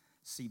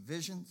see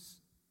visions.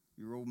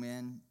 Your old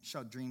men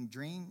shall dream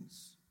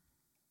dreams.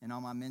 And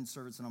on my men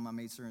servants and on my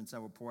maidservants I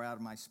will pour out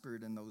of my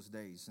spirit in those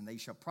days. And they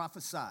shall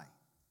prophesy.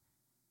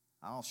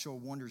 I'll show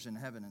wonders in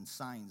heaven and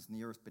signs in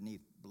the earth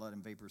beneath, blood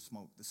and vapor of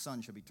smoke. The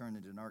sun shall be turned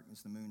into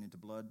darkness, the moon into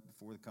blood,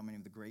 before the coming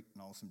of the great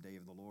and awesome day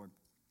of the Lord.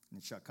 And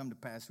it shall come to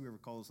pass, whoever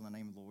calls on the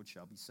name of the Lord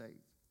shall be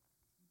saved.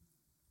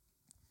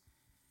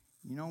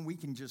 We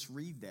can just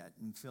read that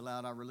and fill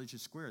out our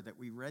religious square that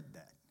we read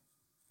that.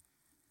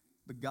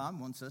 But God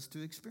wants us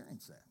to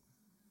experience that.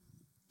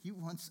 He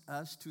wants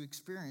us to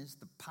experience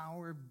the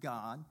power of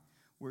God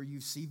where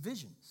you see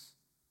visions.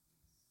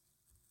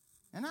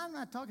 And I'm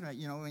not talking about,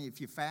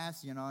 if you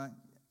fast, I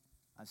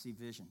see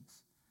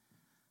visions.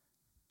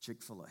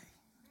 Chick-fil-A.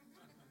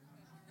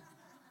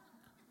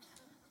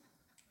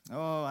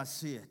 Oh, I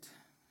see it.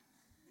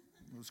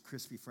 Those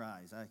crispy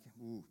fries. I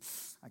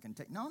can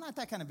take. No, not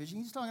that kind of vision.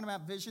 He's talking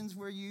about visions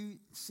where you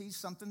see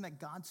something that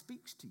God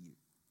speaks to you.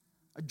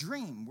 A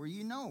dream where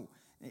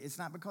it's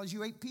not because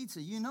you ate pizza.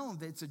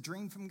 That it's a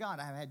dream from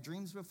God. I've had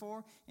dreams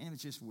before, and it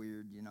was just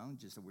weird,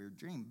 just a weird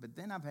dream. But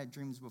then I've had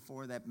dreams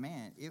before that,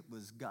 man, it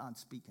was God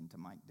speaking to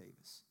Mike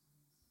Davis.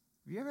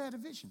 Have you ever had a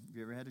vision? Have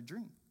you ever had a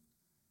dream?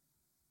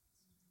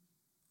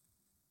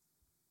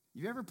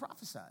 Have you ever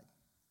prophesied?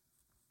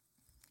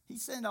 He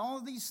said all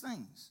of these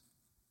things.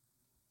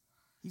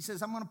 He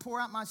says, I'm going to pour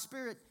out my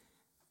spirit,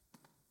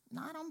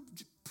 not on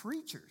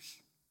preachers.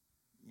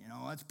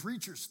 That's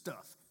preacher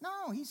stuff.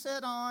 No, he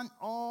said on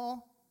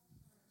all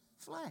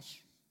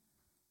flesh.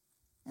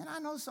 And I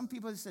know some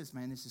people that says,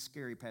 man, this is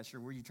scary, Pastor.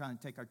 Where are you trying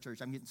to take our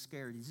church? I'm getting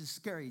scared. He's just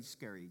scary. He's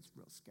scary. He's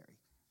real scary.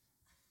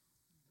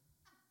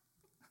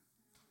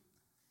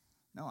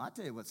 No, I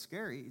tell you what's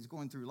scary is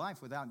going through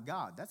life without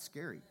God. That's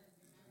scary.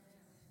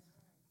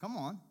 Come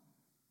on.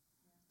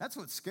 That's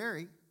what's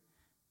scary.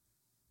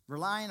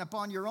 Relying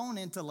upon your own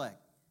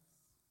intellect.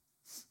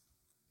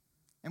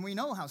 And we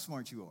know how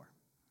smart you are.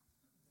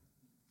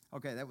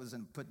 Okay, that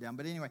wasn't put down.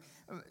 But anyway,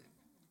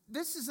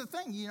 this is the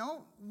thing,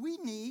 we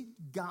need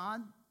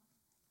God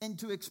and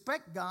to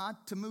expect God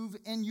to move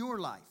in your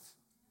life.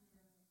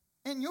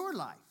 In your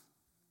life.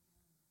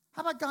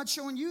 How about God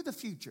showing you the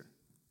future?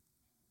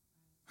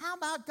 How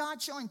about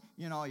God showing,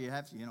 you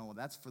have to, well,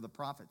 that's for the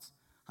prophets.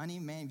 Honey,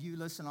 man, if you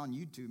listen on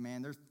YouTube,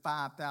 man, there's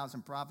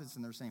 5,000 prophets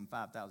and they're saying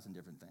 5,000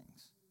 different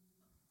things.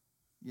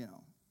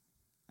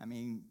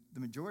 The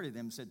majority of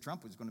them said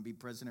Trump was going to be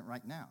president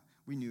right now.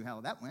 We knew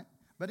how that went.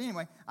 But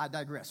anyway, I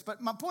digress.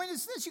 But my point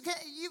is this,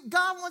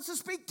 God wants to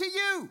speak to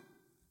you.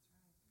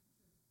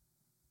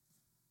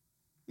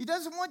 He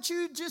doesn't want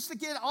you just to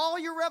get all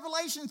your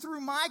revelation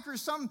through Mike or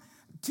some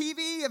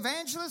TV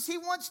evangelist. He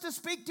wants to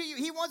speak to you.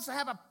 He wants to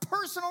have a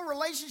personal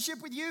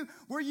relationship with you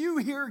where you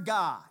hear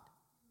God.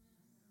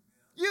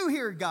 You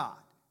hear God.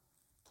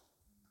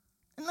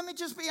 And let me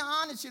just be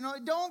honest,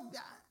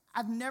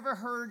 I've never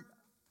heard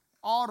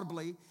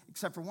audibly,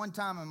 except for one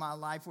time in my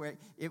life where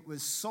it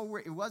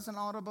wasn't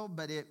audible,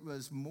 but it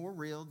was more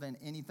real than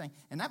anything.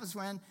 And that was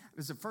when it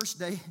was the first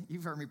day.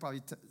 You've heard me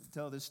probably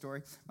tell this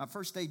story. My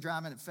first day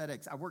driving at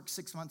FedEx. I worked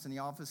 6 months in the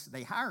office.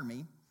 They hired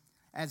me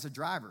as a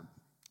driver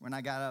when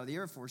I got out of the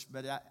Air Force,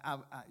 but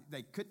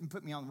they couldn't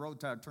put me on the road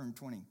till I turned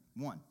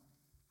 21.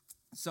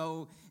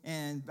 So,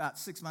 in about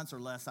 6 months or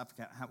less, I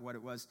forgot what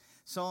it was.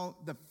 So,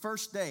 the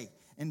first day,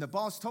 and the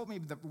boss told me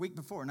the week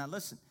before, now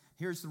listen,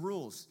 here's the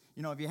rules.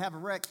 If you have a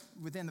wreck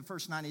within the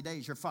first 90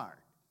 days, you're fired.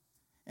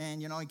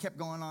 And, he kept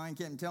going on,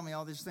 kept telling me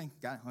all this thing.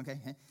 Got it, okay.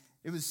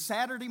 It was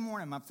Saturday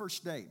morning, my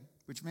first day,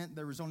 which meant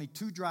there was only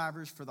 2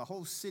 drivers for the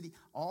whole city,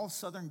 all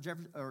southern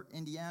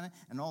Indiana,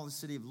 and all the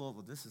city of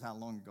Louisville. This is how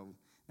long ago.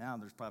 Now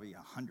there's probably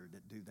 100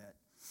 that do that.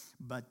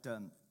 But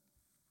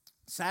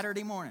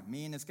Saturday morning,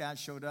 me and this guy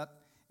showed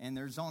up, and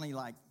there's only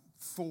like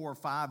 4 or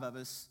 5 of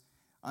us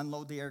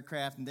unload the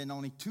aircraft, and then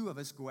only 2 of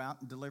us go out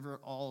and deliver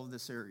all of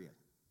this area.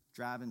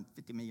 Driving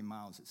 50 million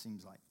miles, it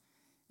seems like.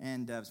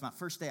 And it was my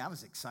first day. I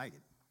was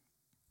excited.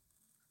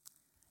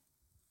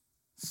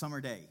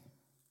 Summer day.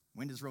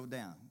 Windows rolled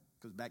down,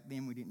 because back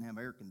then we didn't have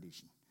air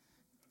conditioning.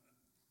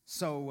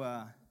 So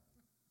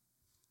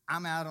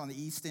I'm out on the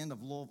east end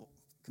of Louisville,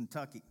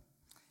 Kentucky.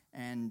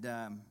 And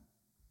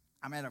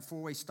I'm at a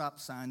 4-way stop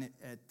sign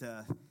at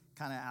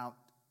kind of out.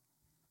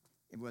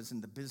 It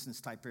wasn't the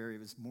business type area.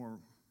 It was more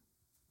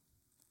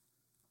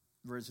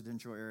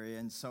residential area.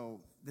 And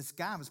so this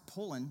guy was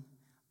pulling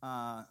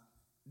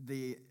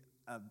the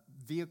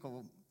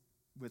vehicle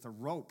with a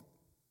rope.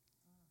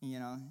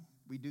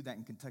 We do that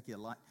in Kentucky a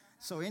lot.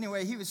 So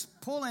anyway, he was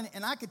pulling,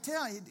 and I could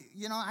tell,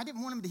 I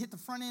didn't want him to hit the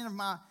front end of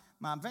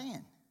my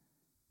van.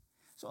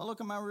 So I look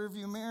in my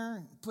rearview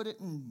mirror, put it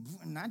in,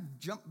 and I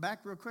jumped back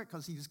real quick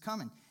because he was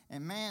coming.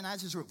 And man, I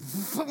just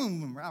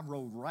boom, I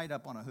rolled right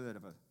up on a hood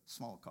of a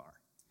small car.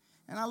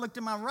 And I looked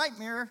in my right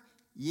mirror.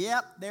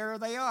 Yep, there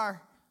they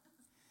are.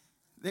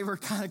 they were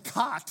kind of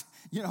caught.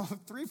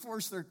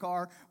 3/4 of their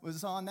car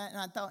was on that. And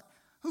I thought,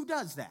 who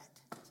does that?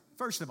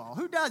 First of all,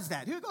 who does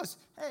that? Who goes,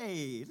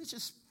 hey,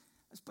 let's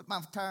put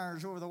my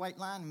tires over the white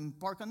line and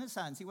park on this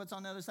side and see what's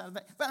on the other side of the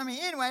back. But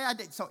anyway, I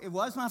did. So it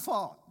was my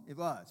fault. It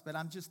was. But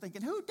I'm just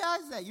thinking, who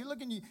does that? You're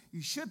looking,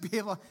 you should be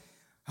able.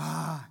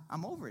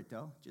 I'm over it,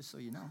 though, just so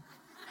you know.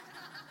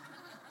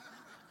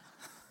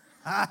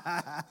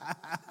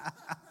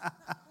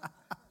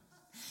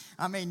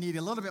 I may need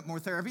a little bit more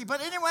therapy, but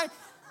anyway,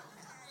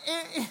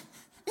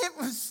 it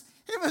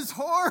was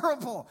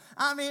horrible.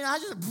 I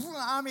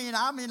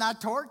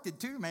torqued it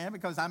too, man,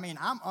 because I'm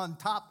on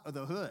top of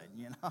the hood,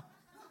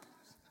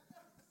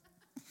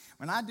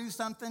 When I do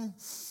something,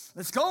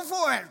 let's go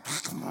for it.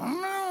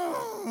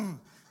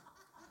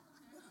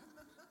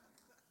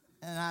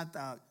 And I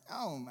thought,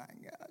 oh my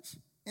gosh.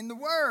 In the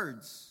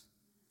words,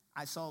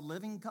 I saw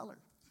living color.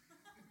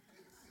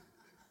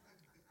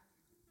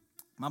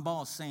 My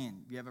boss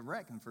saying, if you have a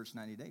wreck in the first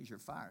 90 days, you're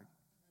fired.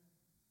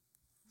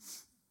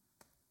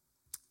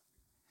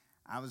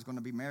 I was going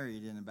to be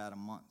married in about a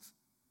month.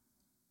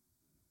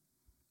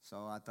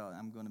 So I thought,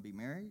 I'm going to be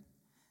married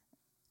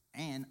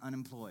and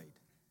unemployed.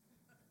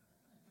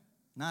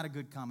 Not a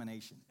good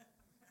combination.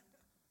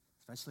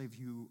 Especially if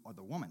you are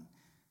the woman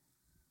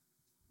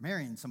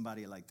marrying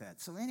somebody like that.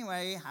 So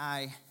anyway,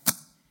 I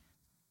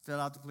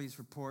filled out the police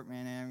report,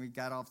 man, and we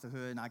got off the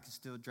hood, and I could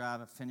still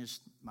drive. I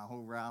finished my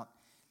whole route.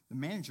 The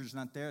manager's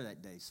not there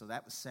that day, so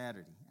that was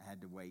Saturday. I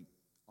had to wait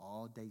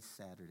all day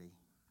Saturday,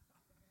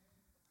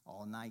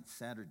 all night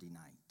Saturday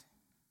night,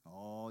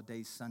 all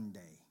day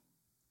Sunday,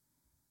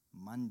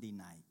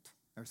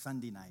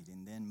 Sunday night,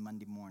 and then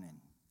Monday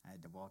morning, I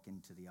had to walk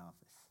into the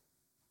office.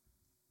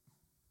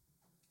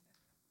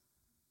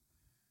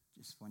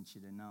 Just want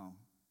you to know,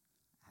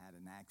 I had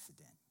an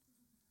accident.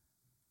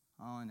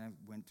 Oh, and I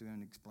went through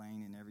and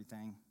explained and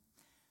everything.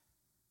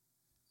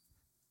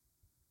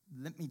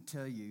 Let me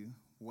tell you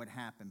what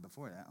happened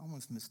before that. I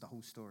almost missed the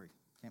whole story.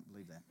 Can't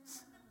believe that.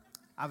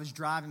 I was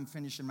driving,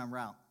 finishing my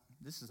route.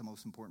 This is the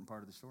most important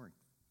part of the story.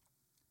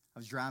 I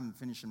was driving,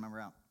 finishing my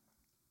route.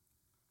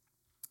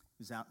 It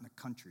was out in the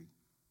country,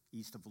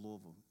 east of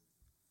Louisville.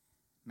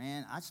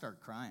 Man, I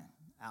started crying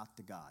out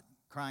to God.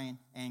 Crying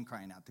and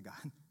crying out to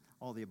God.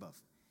 All the above.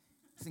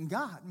 Saying,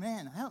 God,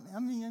 man, help me.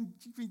 I'm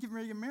getting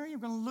ready to get married. I'm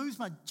going to lose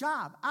my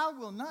job. I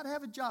will not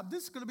have a job.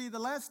 This is going to be the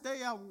last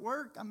day I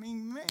work.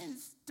 Man,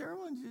 it's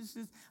terrible.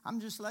 I'm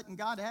just letting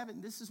God have it,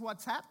 and this is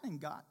what's happening,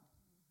 God.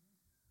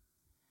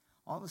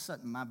 All of a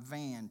sudden, my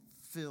van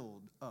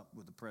filled up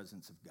with the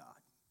presence of God.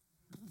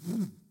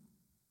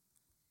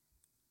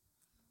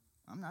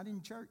 I'm not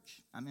in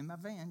church. I'm in my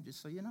van,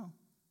 just so you know.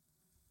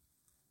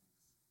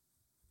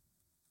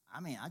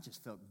 I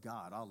just felt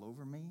God all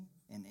over me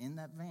and in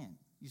that van.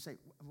 You say,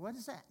 what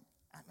is that?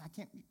 I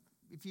can't,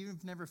 if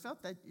you've never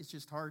felt that, it's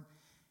just hard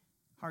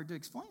to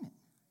explain it.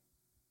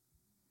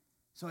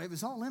 So it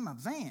was all in my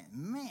van.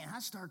 Man, I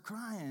started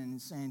crying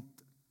and saying,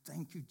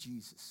 thank you,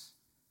 Jesus.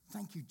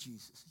 Thank you,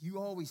 Jesus. You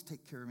always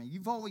take care of me.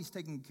 You've always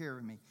taken care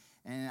of me.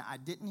 And I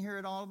didn't hear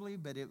it audibly,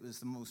 but it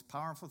was the most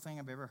powerful thing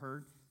I've ever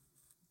heard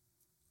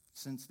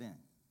since then.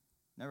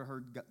 Never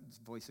heard the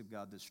voice of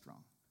God this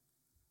strong.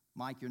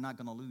 Mike, you're not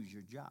going to lose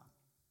your job.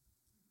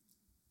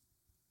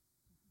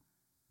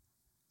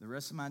 The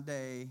rest of my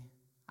day,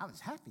 I was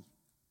happy.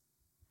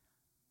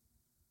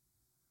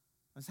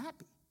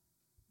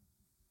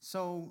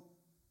 So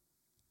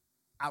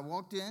I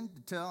walked in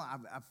to tell,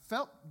 I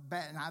felt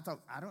bad, and I thought,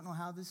 I don't know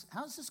how's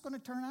this going to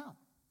turn out?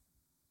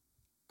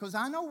 Because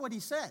I know what he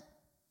said,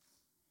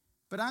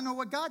 but I know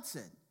what God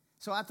said.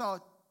 So I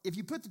thought, if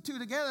you put the two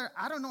together,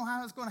 I don't know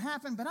how it's going to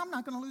happen, but I'm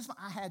not going to lose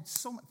I had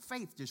so much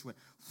faith just went,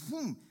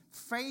 boom.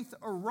 Faith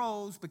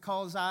arose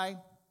because I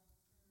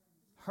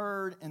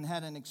heard and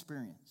had an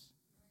experience.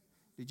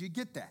 Did you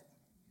get that?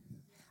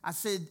 I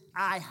said,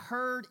 I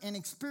heard and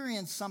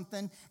experienced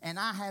something, and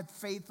I had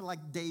faith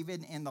like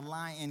David and the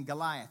lion and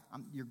Goliath.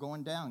 You're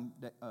going down,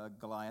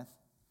 Goliath.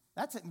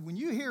 That's it. When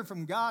you hear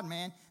from God,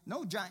 man,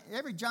 no giant,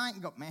 every giant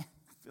can go, man,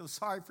 I feel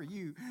sorry for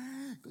you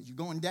because you're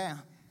going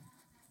down.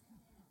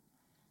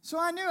 So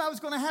I knew I was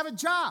going to have a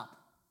job.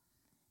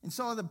 And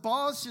so the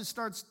boss just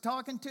starts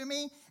talking to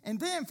me, and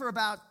then for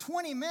about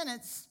 20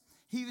 minutes,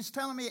 he was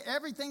telling me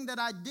everything that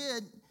I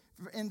did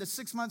in the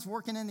 6 months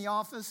working in the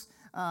office.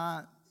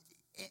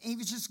 He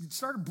was just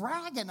started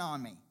bragging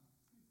on me.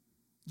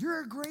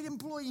 You're a great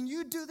employee, and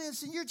you do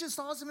this, and you're just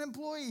an awesome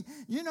employee.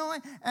 You know,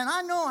 and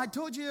I know I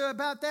told you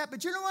about that,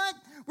 but you know what?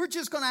 We're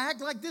just going to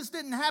act like this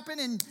didn't happen,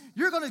 and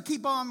you're going to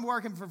keep on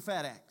working for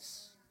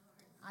FedEx.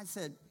 I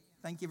said,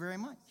 thank you very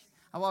much.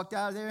 I walked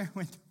out of there and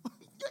went,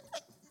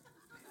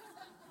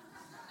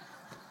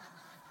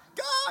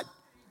 God.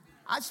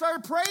 I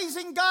started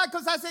praising God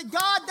because I said,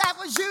 God, that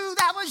was you,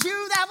 that was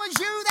you, that was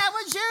you, that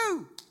was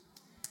you.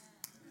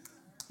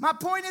 My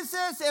point is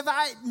this, if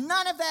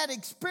none of that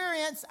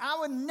experience, I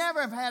would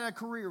never have had a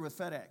career with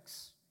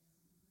FedEx.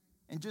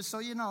 And just so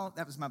you know,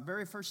 that was my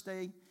very first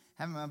day,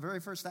 having my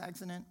very first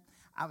accident.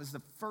 I was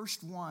the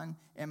first one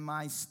in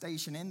my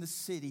station in the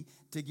city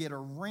to get a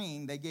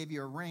ring. They gave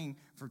you a ring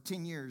for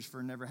 10 years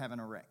for never having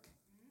a wreck.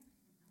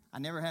 I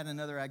never had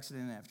another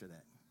accident after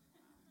that.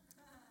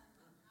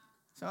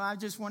 So I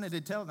just wanted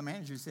to tell the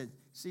manager, said,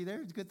 see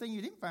there, it's a good thing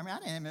you didn't fire me. I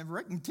didn't have a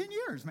wreck in 10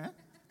 years, man.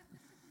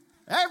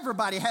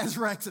 Everybody has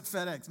wrecks at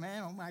FedEx,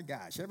 man. Oh, my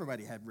gosh.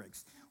 Everybody had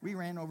wrecks. We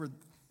ran over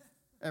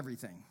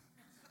everything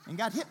and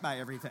got hit by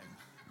everything.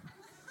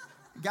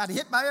 Got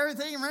hit by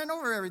everything and ran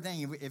over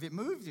everything. If it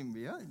moved,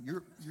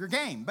 you're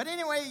game. But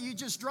anyway, you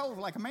just drove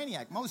like a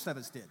maniac. Most of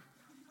us did,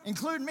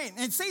 including me.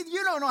 And see,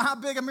 you don't know how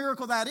big a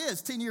miracle that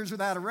is, 10 years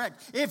without a wreck.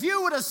 If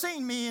you would have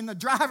seen me in the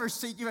driver's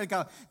seat, you would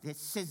go,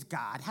 this is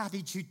God. How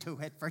did you do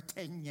it for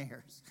 10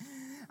 years?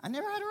 I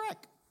never had a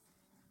wreck.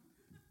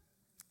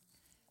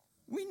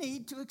 We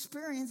need to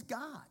experience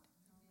God.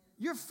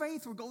 Your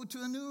faith will go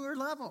to a newer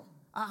level,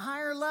 a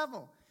higher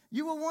level.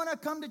 You will want to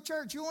come to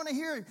church. You want to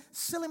hear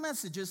silly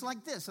messages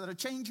like this that'll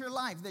change your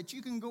life, that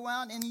you can go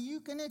out and you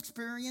can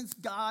experience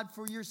God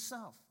for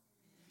yourself.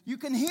 You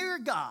can hear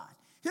God.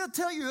 He'll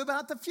tell you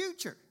about the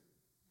future.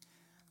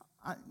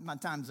 My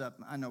time's up,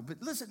 I know.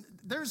 But listen,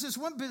 there's this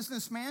one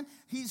businessman.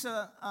 He's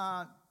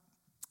an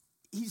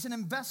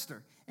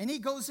investor, and he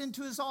goes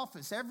into his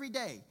office every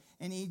day.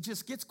 And he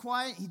just gets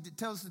quiet. He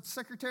tells the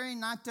secretary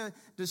not to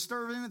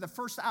disturb him the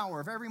first hour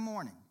of every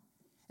morning.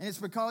 And it's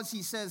because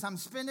he says, I'm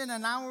spending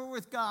an hour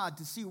with God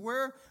to see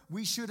where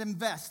we should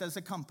invest as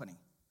a company.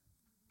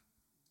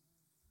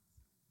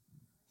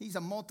 He's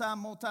a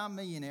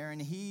multi-millionaire,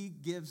 and he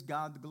gives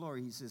God the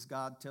glory. He says,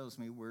 God tells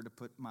me where to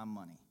put my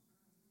money.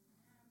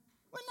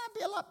 Wouldn't that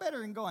be a lot better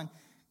than going,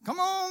 come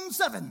on,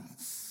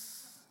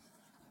 sevens?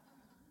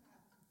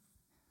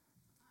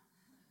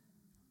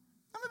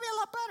 That would be a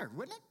lot better,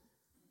 wouldn't it?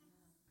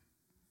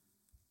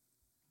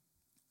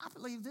 I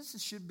believe this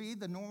should be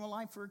the normal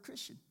life for a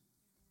Christian.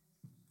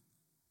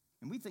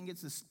 And we think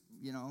it's this,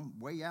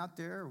 way out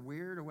there or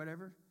weird or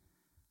whatever.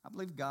 I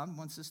believe God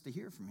wants us to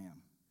hear from him.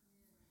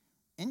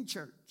 In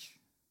church,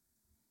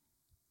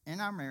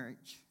 in our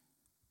marriage,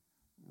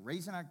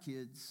 raising our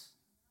kids,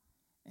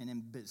 and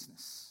in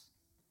business.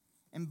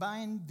 And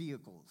buying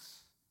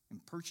vehicles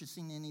and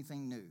purchasing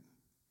anything new.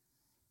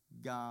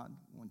 God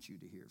wants you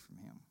to hear from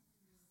him.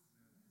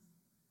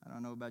 I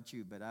don't know about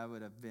you, but I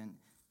would have been...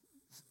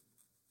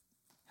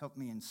 helped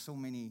me in so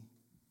many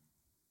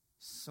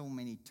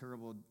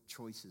terrible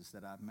choices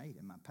that I've made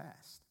in my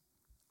past.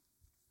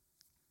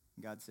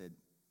 God said,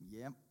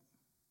 yep,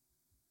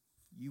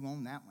 you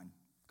own that one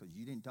because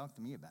you didn't talk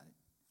to me about it.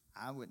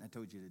 I wouldn't have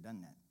told you to have done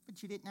that,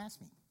 but you didn't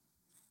ask me.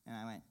 And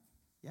I went,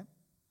 yep,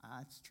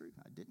 that's true.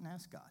 I didn't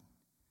ask God.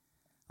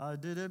 I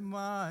did it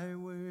my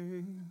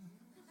way.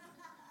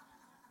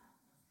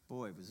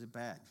 Boy, was it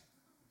bad.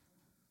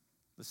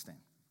 Let's stand.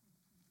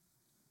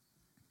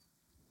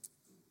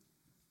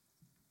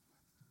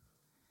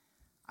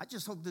 I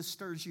just hope this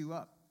stirs you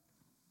up,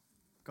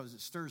 because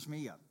it stirs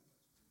me up,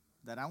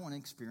 that I want to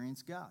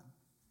experience God.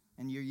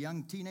 And your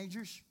young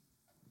teenagers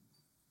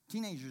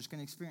can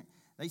experience.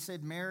 They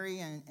said Mary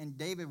and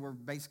David were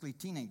basically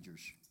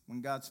teenagers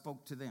when God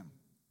spoke to them.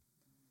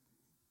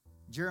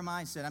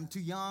 Jeremiah said, I'm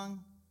too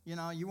young.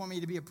 You want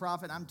me to be a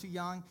prophet? I'm too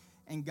young.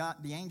 And God,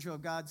 the angel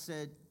of God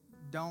said,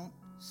 don't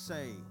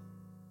say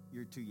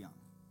you're too young.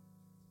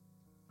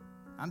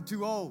 I'm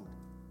too old.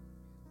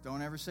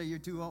 Don't ever say you're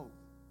too old.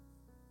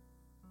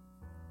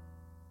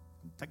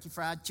 Kentucky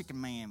Fried Chicken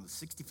Man was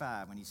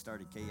 65 when he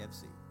started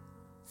KFC.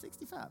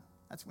 65.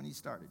 That's when he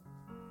started.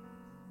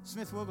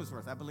 Smith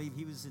Wigglesworth, I believe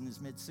he was in his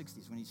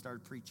mid-60s when he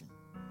started preaching.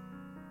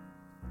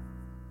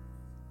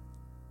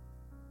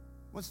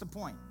 What's the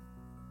point?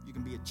 You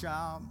can be a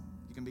child.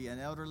 You can be an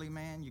elderly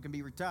man. You can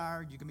be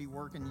retired. You can be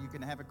working. You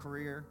can have a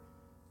career.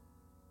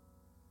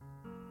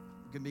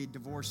 You can be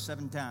divorced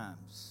 7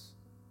 times.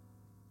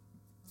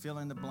 Fill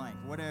in the blank.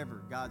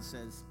 Whatever God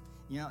says.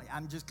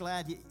 I'm just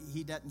glad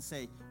he doesn't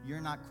say,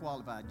 you're not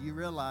qualified. Do you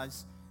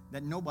realize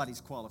that nobody's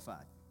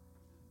qualified?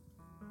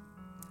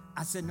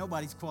 I said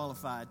nobody's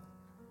qualified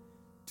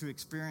to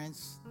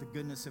experience the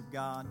goodness of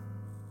God.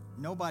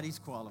 Nobody's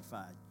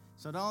qualified.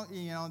 So don't,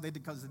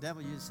 because the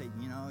devil used to say,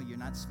 you're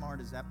not smart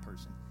as that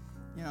person.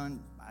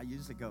 And I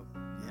usually go,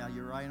 yeah,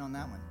 you're right on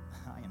that one.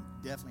 I am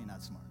definitely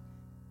not smart.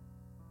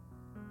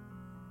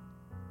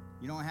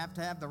 You don't have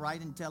to have the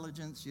right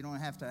intelligence. You don't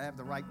have to have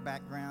the right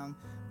background,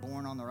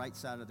 born on the right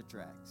side of the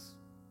tracks.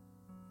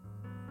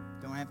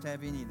 Don't have to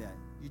have any of that.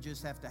 You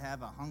just have to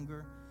have a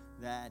hunger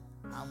that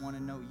I want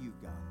to know you,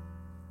 God.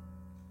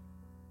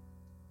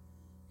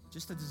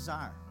 Just a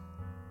desire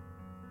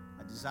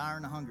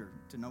and a hunger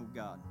to know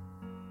God.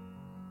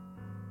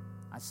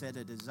 I said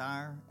a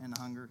desire and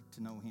a hunger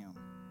to know him.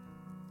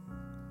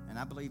 And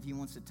I believe he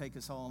wants to take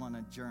us all on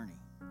a journey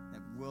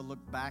that we'll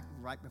look back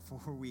right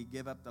before we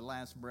give up the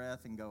last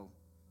breath and go,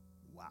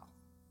 wow.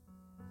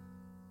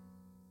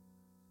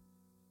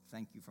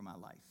 Thank you for my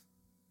life.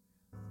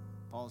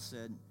 Paul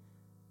said,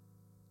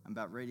 I'm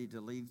about ready to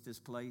leave this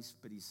place,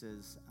 but he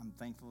says, I'm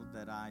thankful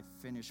that I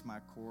finished my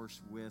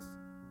course with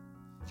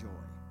joy.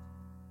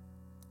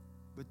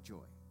 With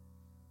joy.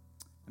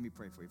 Let me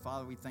pray for you.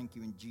 Father, we thank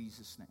you in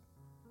Jesus' name.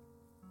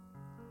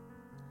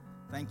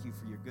 Thank you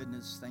for your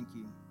goodness. Thank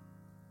you.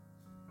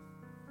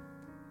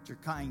 It's your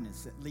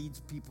kindness that leads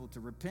people to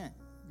repent.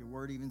 Your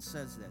word even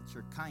says that. It's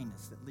your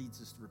kindness that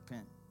leads us to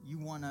repent. You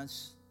want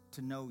us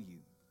to know you.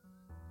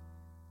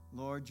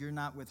 Lord, you're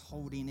not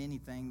withholding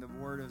anything. The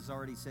word has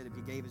already said if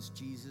you gave us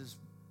Jesus,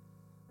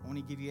 I want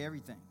to give you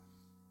everything.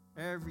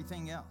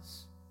 Everything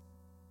else.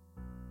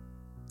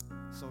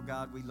 So,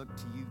 God, we look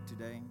to you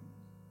today.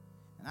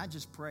 And I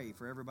just pray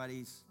for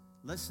everybody's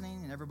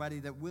listening and everybody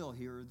that will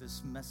hear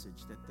this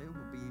message, that there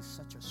will be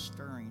such a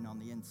stirring on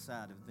the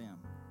inside of them,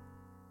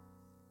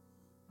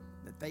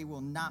 that they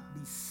will not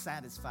be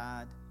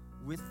satisfied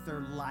with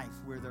their life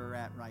where they're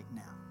at right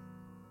now.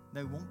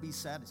 They won't be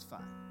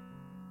satisfied.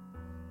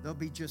 They'll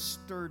be just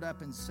stirred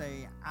up and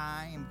say,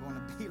 I am going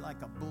to be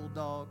like a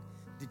bulldog,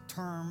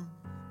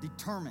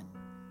 determined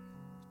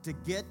to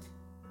get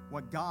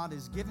what God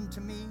has given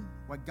to me,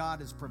 what God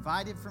has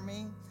provided for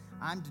me.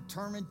 I'm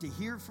determined to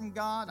hear from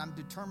God. I'm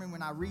determined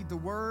when I read the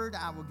Word,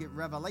 I will get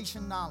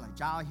revelation knowledge.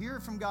 I'll hear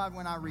from God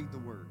when I read the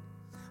Word.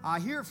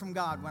 I'll hear from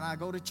God when I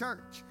go to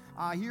church.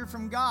 I'll hear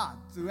from God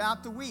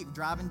throughout the week,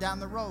 driving down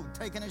the road,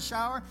 taking a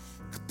shower,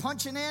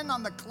 punching in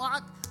on the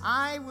clock.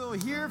 I will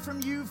hear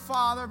from you,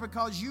 Father,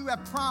 because you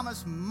have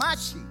promised my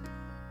sheep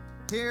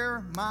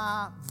hear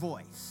my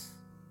voice.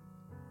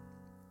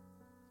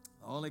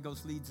 The Holy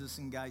Ghost leads us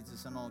and guides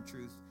us in all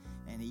truth,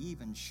 and He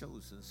even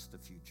shows us the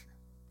future.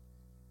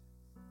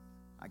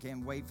 I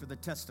can't wait for the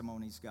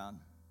testimonies, God.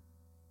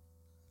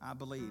 I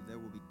believe there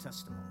will be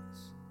testimonies.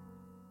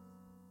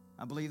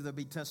 I believe there'll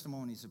be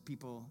testimonies of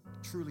people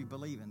truly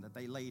believing that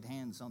they laid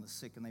hands on the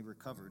sick and they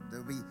recovered.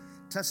 There'll be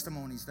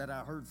testimonies that I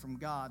heard from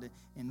God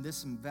in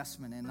this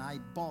investment, and I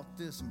bought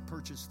this and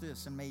purchased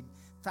this and made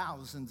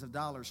thousands of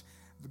dollars.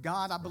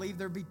 God, I believe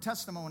there'll be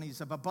testimonies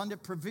of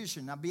abundant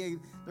provision.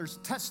 There's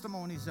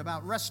testimonies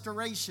about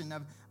restoration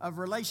of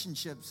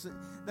relationships.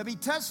 There'll be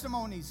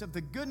testimonies of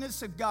the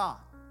goodness of God,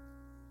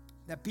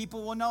 that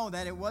people will know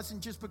that it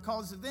wasn't just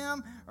because of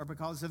them or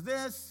because of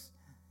this.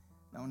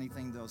 The only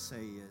thing they'll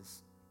say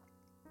is,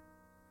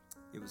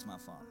 it was my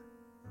Father.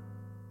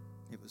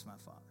 It was my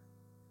Father.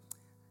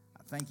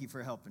 I thank you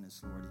for helping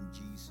us, Lord, in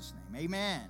Jesus' name. Amen.